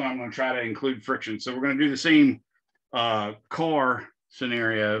 And this one I'm going to try to include friction. So we're going to do the same car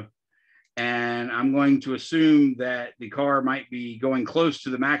scenario. And I'm going to assume that the car might be going close to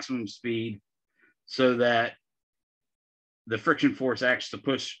the maximum speed so that the friction force acts to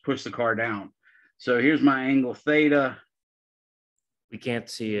push the car down. So here's my angle theta. We can't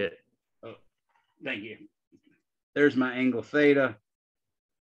see it. Oh, thank you. There's my angle theta.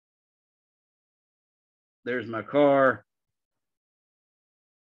 There's my car.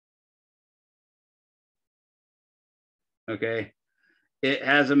 Okay. It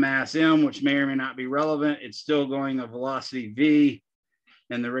has a mass m, which may or may not be relevant. It's still going a velocity v,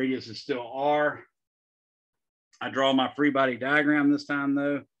 and the radius is still r. I draw my free body diagram this time,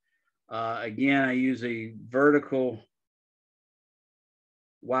 though. Again, I use a vertical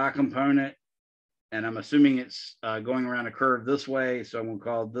y component, and I'm assuming it's going around a curve this way. So I'm going to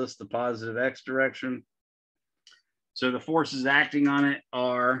call this the positive x direction. So the forces acting on it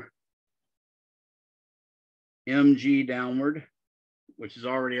are mg downward, which is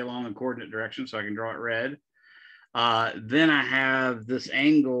already along the coordinate direction, so I can draw it red. Then I have this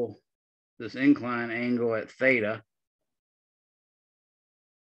angle, this incline angle at theta.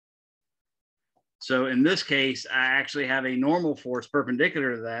 So in this case, I actually have a normal force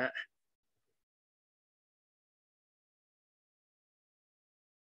perpendicular to that.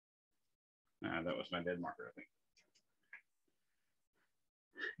 That was my dead marker, I think.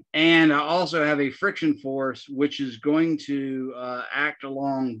 And I also have a friction force, which is going to act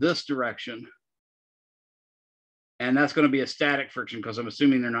along this direction. And that's going to be a static friction because I'm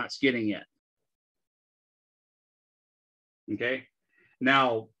assuming they're not skidding yet. Okay.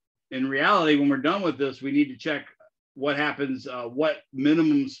 Now, in reality, when we're done with this, we need to check what happens, what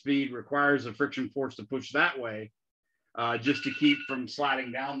minimum speed requires a friction force to push that way, just to keep from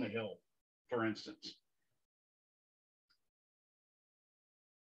sliding down the hill, for instance.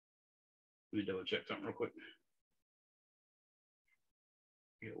 Let me double check something real quick.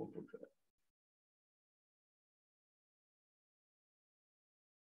 Yeah, we'll put that.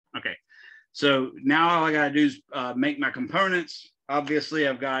 Okay, so now all I got to do is make my components. Obviously,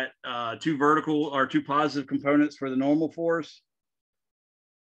 I've got two positive components for the normal force.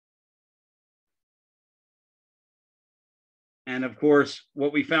 And of course,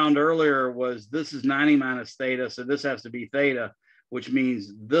 what we found earlier was this is 90 minus theta, so this has to be theta, which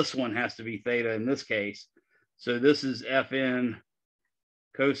means this one has to be theta in this case. So this is Fn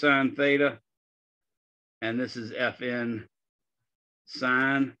cosine theta, and this is Fn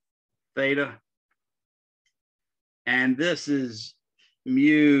sine theta. And this is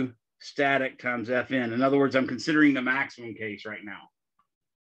mu static times Fn. In other words, I'm considering the maximum case right now,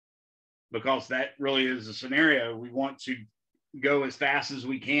 because that really is a scenario we want to go as fast as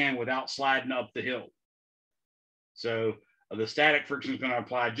we can without sliding up the hill. So the static friction is going to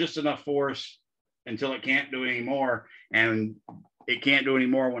apply just enough force until it can't do any more, and it can't do any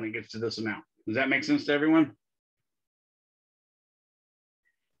more when it gets to this amount. Does that make sense to everyone?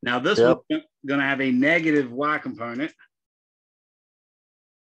 Now this one's going to have a negative y component.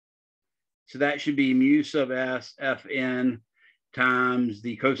 So that should be mu sub s Fn times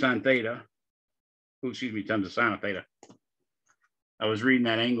the cosine theta. Oh, excuse me, times the sine of theta. I was reading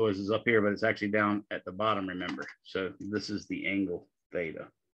that angle as is up here, but it's actually down at the bottom, remember. So this is the angle theta.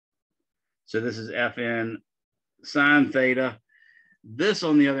 So this is Fn sine theta. This,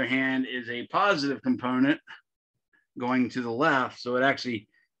 on the other hand, is a positive component going to the left. So it actually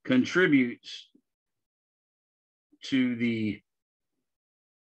contributes to the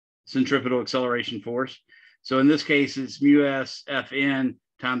centripetal acceleration force. So in this case, it's mu s Fn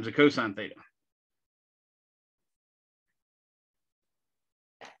times the cosine theta.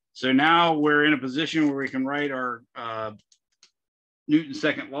 So now we're in a position where we can write our Newton's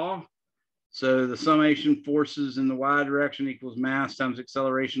second law. So the summation forces in the y direction equals mass times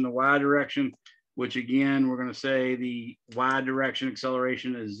acceleration in the y direction, which again, we're going to say the y direction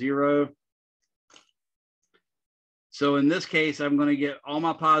acceleration is 0. So in this case, I'm going to get all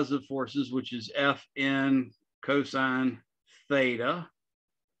my positive forces, which is Fn cosine theta.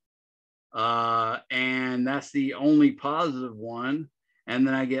 And that's the only positive one. And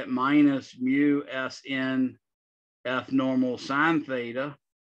then I get minus mu SN F normal sine theta,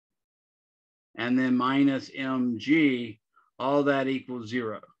 and then minus mg, all that equals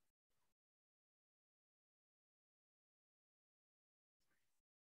 0.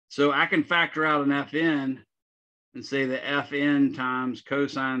 So I can factor out an Fn and say that Fn times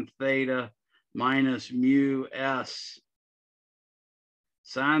cosine theta minus mu s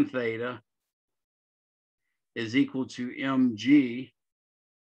sine theta is equal to mg.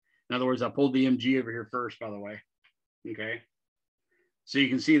 In other words, I pulled the mg over here first, by the way. Okay. So you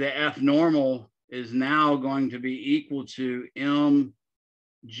can see that F normal is now going to be equal to mg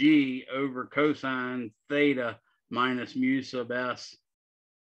over cosine theta minus mu sub s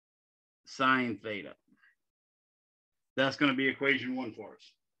sine theta. That's going to be equation 1 for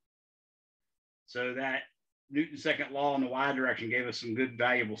us. So that Newton's second law in the y direction gave us some good,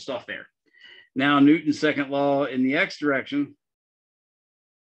 valuable stuff there. Now, Newton's second law in the x direction.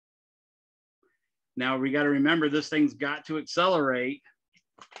 Now, we got to remember this thing's got to accelerate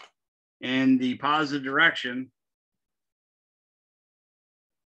in the positive direction.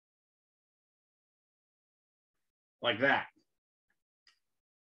 Like that.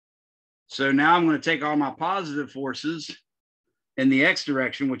 So now I'm going to take all my positive forces in the x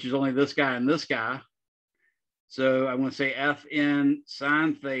direction, which is only this guy and this guy. So I'm going to say Fn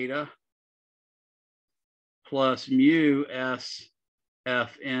sine theta plus mu s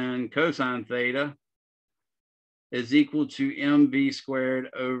Fn cosine theta is equal to mv squared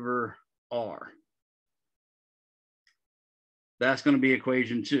over r. That's going to be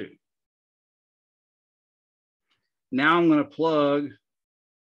equation 2. Now I'm going to plug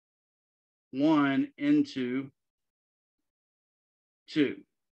 1 into 2.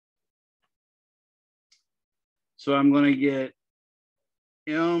 So I'm going to get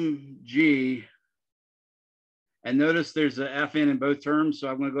mg, and notice there's a Fn in both terms, so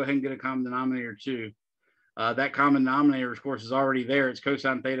I'm going to go ahead and get a common denominator too. That common denominator, of course, is already there. It's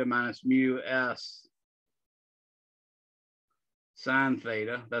cosine theta minus mu s sine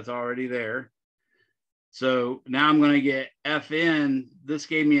theta. That's already there. So now I'm going to get Fn. This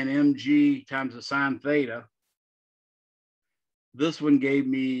gave me an mg times the sine theta. This one gave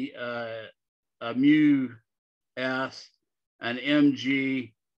me a mu s, an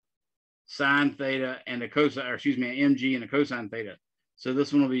mg sine theta, and a cosine, or excuse me, an mg and a cosine theta. So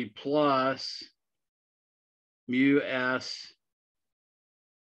this one will be plus mu s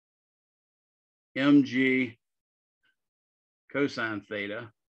mg cosine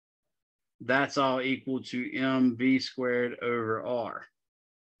theta. That's all equal to mv squared over r.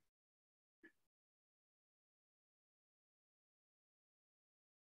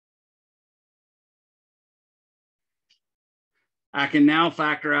 I can now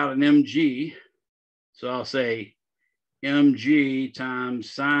factor out an mg. So I'll say mg times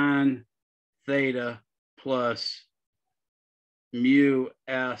sine theta plus mu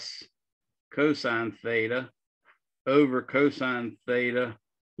s cosine theta over cosine theta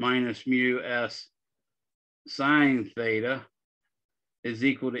minus mu s sine theta is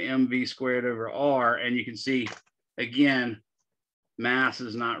equal to mv squared over r. And you can see, again, mass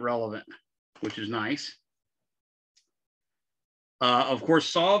is not relevant, which is nice. Of course,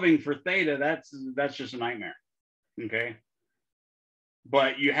 solving for theta, that's just a nightmare, okay?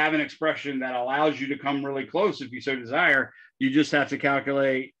 But you have an expression that allows you to come really close if you so desire. You just have to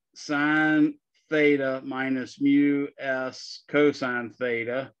calculate sine theta minus mu s cosine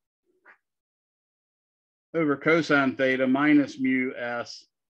theta over cosine theta minus mu s,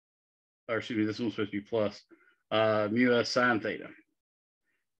 or excuse me, this one's supposed to be plus mu s sine theta.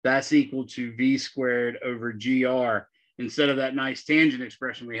 That's equal to v squared over gr, instead of that nice tangent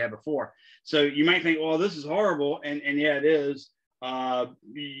expression we had before. So you might think, well, this is horrible. And yeah, it is.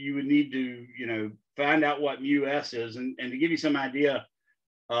 You would need to, find out what mu s is. And to give you some idea,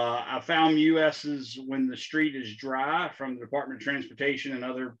 I found mu s's when the street is dry from the Department of Transportation and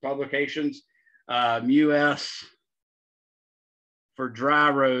other publications. Mu s for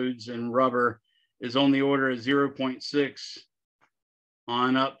dry roads and rubber is on the order of 0.6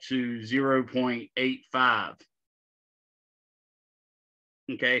 on up to 0.85.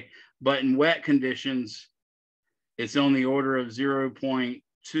 Okay, but in wet conditions, it's on the order of 0.2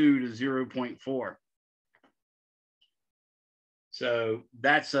 to 0.4. So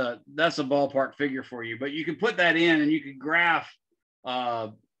that's a ballpark figure for you. But you can put that in and you can graph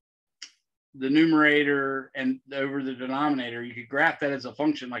the numerator and over the denominator. You could graph that as a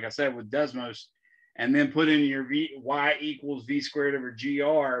function, like I said, with Desmos, and then put in your y equals v squared over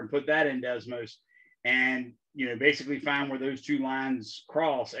gr and put that in Desmos, and basically find where those two lines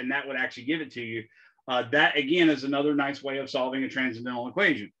cross, and that would actually give it to you. That again is another nice way of solving a transcendental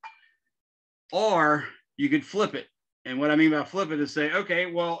equation. Or you could flip it. And what I mean by flip it is say, okay,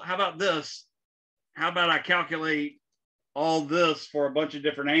 well, how about this? How about I calculate all this for a bunch of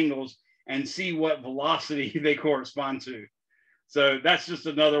different angles and see what velocity they correspond to. So that's just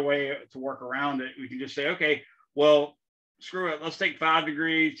another way to work around it. We can just say, okay, well, screw it. Let's take 5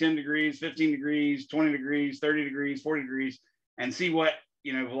 degrees, 10 degrees, 15 degrees, 20 degrees, 30 degrees, 40 degrees, and see what,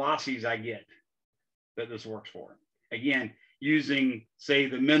 velocities I get that this works for. Again, using, say,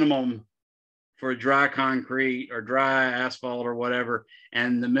 the minimum for dry concrete or dry asphalt or whatever,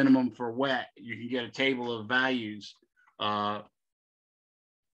 and the minimum for wet, you can get a table of values of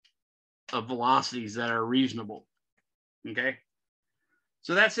velocities that are reasonable. Okay.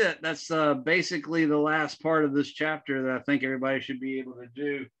 So that's it. That's basically the last part of this chapter that I think everybody should be able to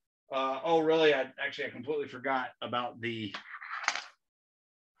do. Oh, really? I completely forgot about the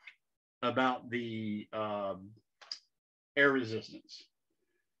air resistance.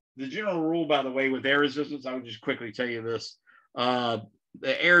 The general rule, by the way, with air resistance, I would just quickly tell you this. The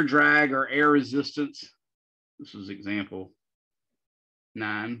air drag or air resistance, this is example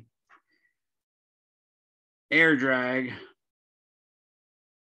 9. Air drag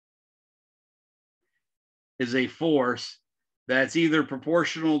is a force that's either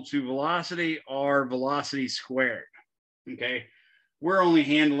proportional to velocity or velocity squared. Okay, we're only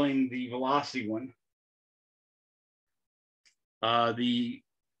handling the velocity one. The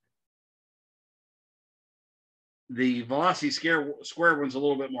velocity squared one's a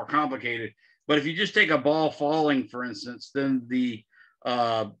little bit more complicated. But if you just take a ball falling, for instance, then the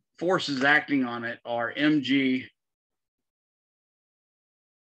forces acting on it are mg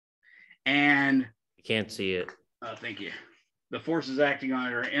and You can't see it. thank you. The forces acting on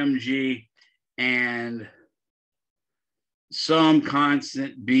it are mg and some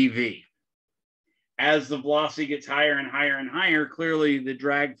constant bv. As the velocity gets higher and higher and higher, clearly the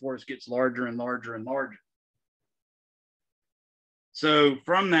drag force gets larger and larger and larger. So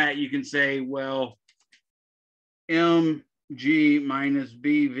from that, you can say, well, mg minus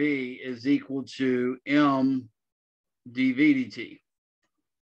bv is equal to m dv dt.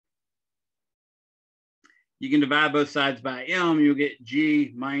 You can divide both sides by m, you'll get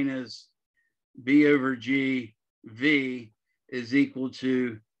g minus b over g v is equal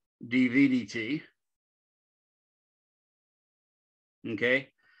to dv dt. Okay,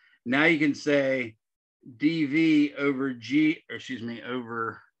 now you can say dv over g, or excuse me,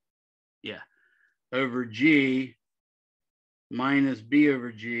 over g minus b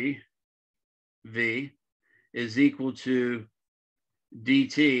over g v is equal to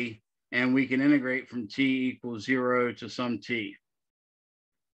dt, and we can integrate from t equals 0 to some t.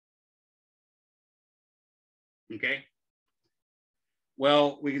 Okay,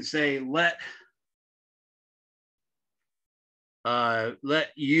 well, we can say let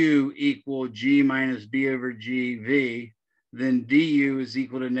u equal g minus b over g v, then du is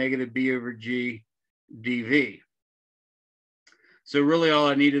equal to negative b over g dv. So really all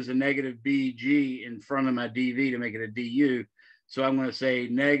I need is a negative bg in front of my dv to make it a du. So I'm going to say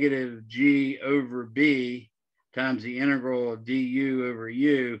negative g over b times the integral of du over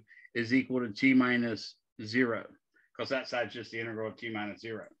u is equal to t minus 0, because that side's just the integral of t minus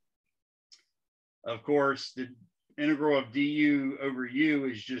 0. Of course, the integral of du over u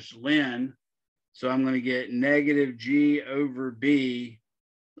is just ln. So I'm going to get negative g over b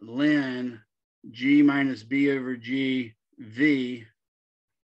ln g minus b over g v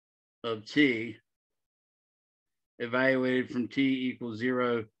of t, evaluated from t equals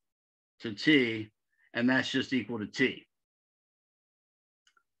 0 to t, and that's just equal to t.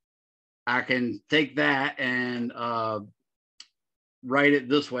 I can take that and write it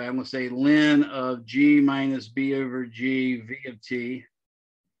this way. I'm going to say ln of g minus b over g v of t,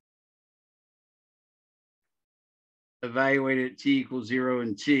 evaluated at t equals 0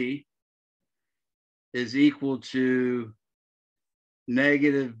 and t, is equal to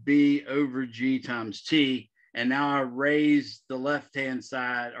negative b over g times t. And now I raise the left-hand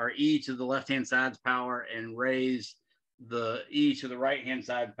side, or e to the left-hand side's power, and raise the e to the right-hand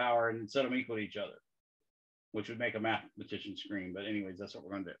side power, and set them equal to each other, which would make a mathematician scream. But anyways, that's what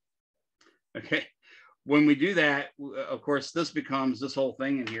we're going to do. Okay. When we do that, of course, this whole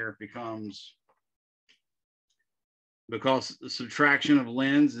thing in here becomes, because the subtraction of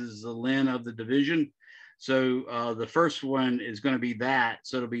lns is the ln of the division. So the first one is going to be that.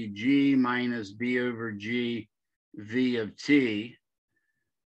 So it'll be g minus b over g v of t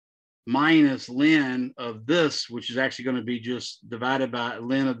minus ln of this, which is actually going to be just divided by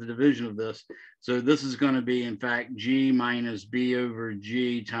ln of the division of this. So this is going to be, in fact, g minus b over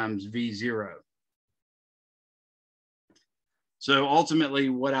g times v0. So ultimately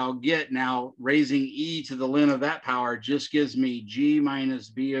what I'll get now, raising e to the ln of that power just gives me g minus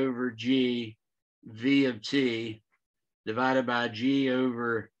b over g v of t divided by g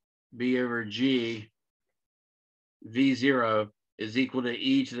over b over g v0 is equal to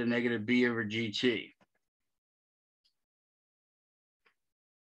e to the negative b over gt.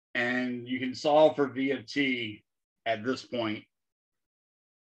 And you can solve for v of t at this point,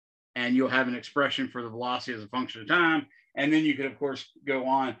 and you'll have an expression for the velocity as a function of time. And then you can, of course, go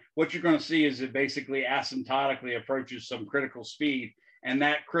on. What you're going to see is it basically asymptotically approaches some critical speed. And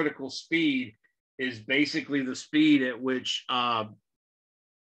that critical speed is basically the speed at which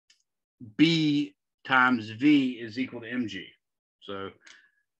B times V is equal to mg. So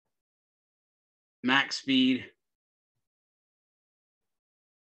max speed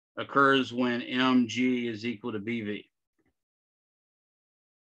occurs when mg is equal to bv.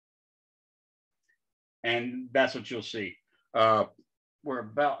 And that's what you'll see. We're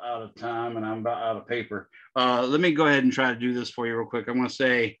about out of time and I'm about out of paper. Let me go ahead and try to do this for you real quick. I'm going to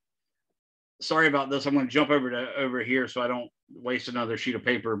say, sorry about this. I'm going to jump over here so I don't waste another sheet of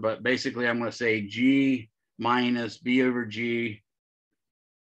paper. But basically, I'm going to say G minus B over G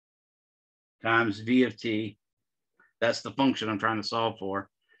times V of t. That's the function I'm trying to solve for,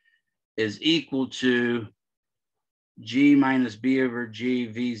 is equal to G minus B over G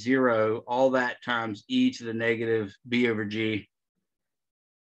V0, all that times e to the negative B over G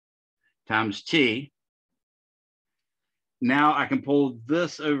times t. Now I can pull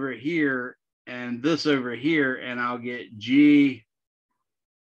this over here and this over here, and I'll get G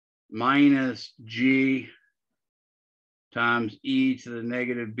minus G times e to the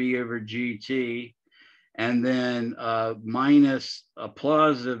negative B over gt. And then minus a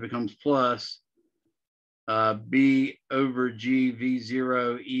positive becomes plus b over g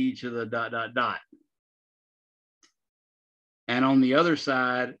v0 e to the dot dot dot. And on the other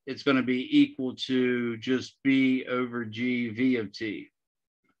side, it's going to be equal to just b over g v of t.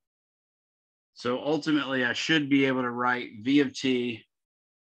 So ultimately, I should be able to write v of t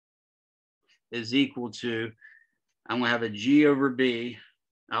is equal to, I'm going to have a g over b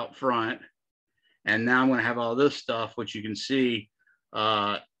out front. And now I'm going to have all this stuff, which you can see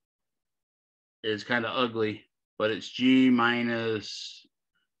is kind of ugly, but it's g minus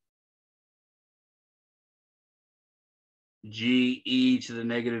g e to the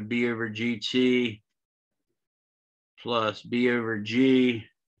negative b over gt plus b over g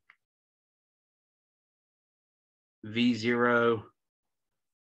v0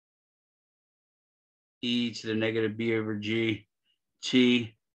 e to the negative b over g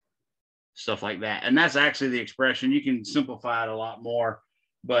t, stuff like that. And that's actually the expression. You can simplify it a lot more,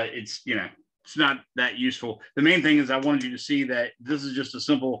 but it's, you know, it's not that useful. The main thing is I wanted you to see that this is just a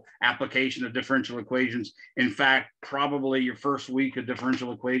simple application of differential equations. In fact, probably your first week of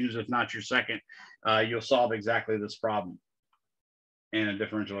differential equations, if not your second, you'll solve exactly this problem in a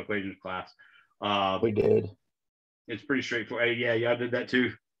differential equations class. We did. It's pretty straightforward. Yeah, y'all did that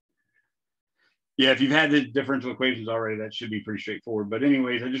too. Yeah, if you've had the differential equations already, that should be pretty straightforward. But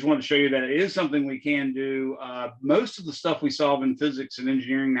anyways, I just wanted to show you that it is something we can do. Most of the stuff we solve in physics and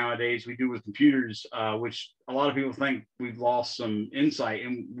engineering nowadays, we do with computers, which a lot of people think we've lost some insight,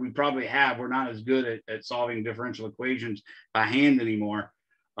 and we probably have. We're not as good at solving differential equations by hand anymore.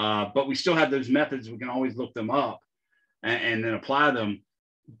 But we still have those methods. We can always look them up and then apply them.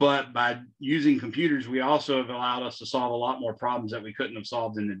 But by using computers, we also have allowed us to solve a lot more problems that we couldn't have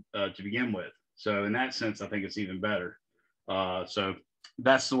solved to begin with. So in that sense, I think it's even better. So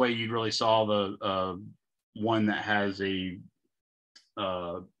that's the way you'd really solve a one that has a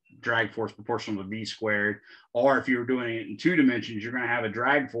drag force proportional to v squared. Or if you're doing it in 2 dimensions, you're going to have a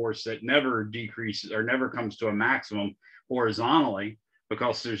drag force that never decreases or never comes to a maximum horizontally,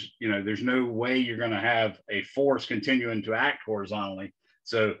 because there's no way you're going to have a force continuing to act horizontally.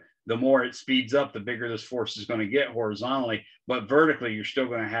 So the more it speeds up, the bigger this force is going to get horizontally. But vertically, you're still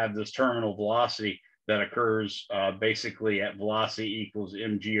going to have this terminal velocity that occurs basically at velocity equals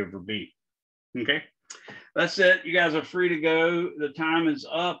mg over b. Okay, that's it. You guys are free to go. The time is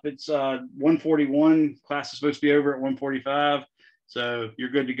up. It's 1:41. Class is supposed to be over at 1:45. So you're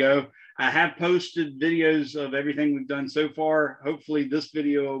good to go. I have posted videos of everything we've done so far. Hopefully this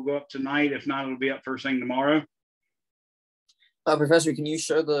video will go up tonight. If not, it'll be up first thing tomorrow. Professor, can you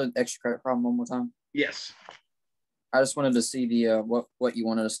show the extra credit problem one more time? Yes. I just wanted to see the what you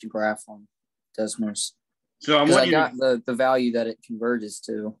wanted us to graph on Desmos. So I got the value that it converges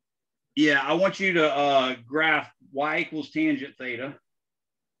to. Yeah, I want you to graph y equals tangent theta.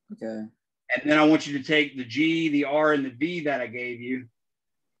 Okay. And then I want you to take the g, the r, and the v that I gave you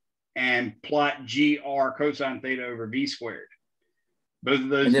and plot gr cosine theta over v squared. Both of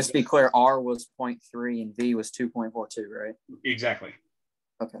those. And just to be clear, R was 0.3 and V was 2.42, right? Exactly.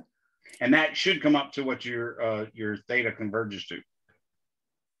 Okay. And that should come up to what your theta converges to.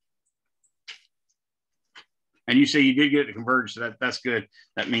 And you say you did get it to converge, so that's good.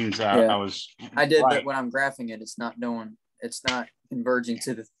 That means I did, right. but when I'm graphing it, it's not converging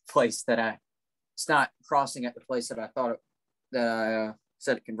to the place that it's not crossing at the place that I thought I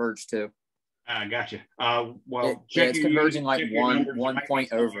said it converged to. Gotcha. It's converging like one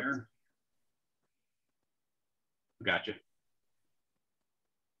point over. Gotcha.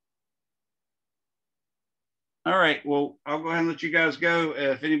 All right. Well, I'll go ahead and let you guys go.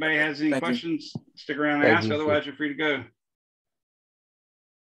 If anybody has any questions, stick around and ask. Otherwise, you're free to go.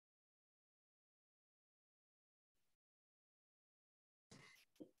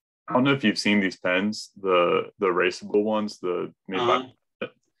 I don't know if you've seen these pens, the erasable ones, but they're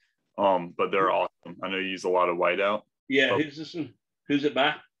awesome. I know you use a lot of whiteout. Yeah. Who's this one? Who's it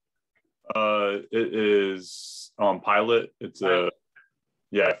by? It is Pilot. It's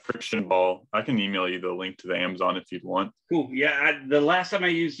friction ball. I can email you the link to the Amazon if you'd want. Cool. Yeah. The last time I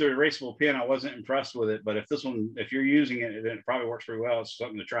used the erasable pen, I wasn't impressed with it. But if you're using it, then it probably works pretty well. It's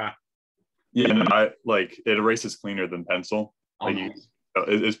something to try. Yeah, and it erases cleaner than pencil.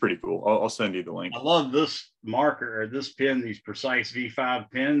 It's pretty cool. I'll send you the link. I love this marker or this pen, these precise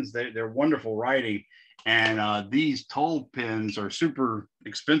V5 pens. They're wonderful writing. And these told pens are super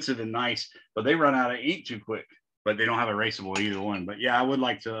expensive and nice, but they run out of ink too quick. But they don't have erasable either one. But yeah, I would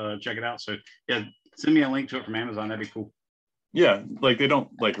like to check it out. So yeah, send me a link to it from Amazon. That'd be cool. Yeah, like they don't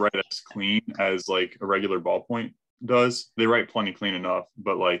like write as clean as like a regular ballpoint does. They write plenty clean enough,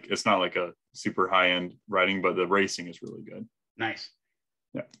 but like it's not like a super high end writing. But the racing is really good. Nice.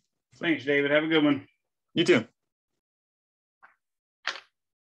 Yeah. Thanks, David. Have a good one. You too.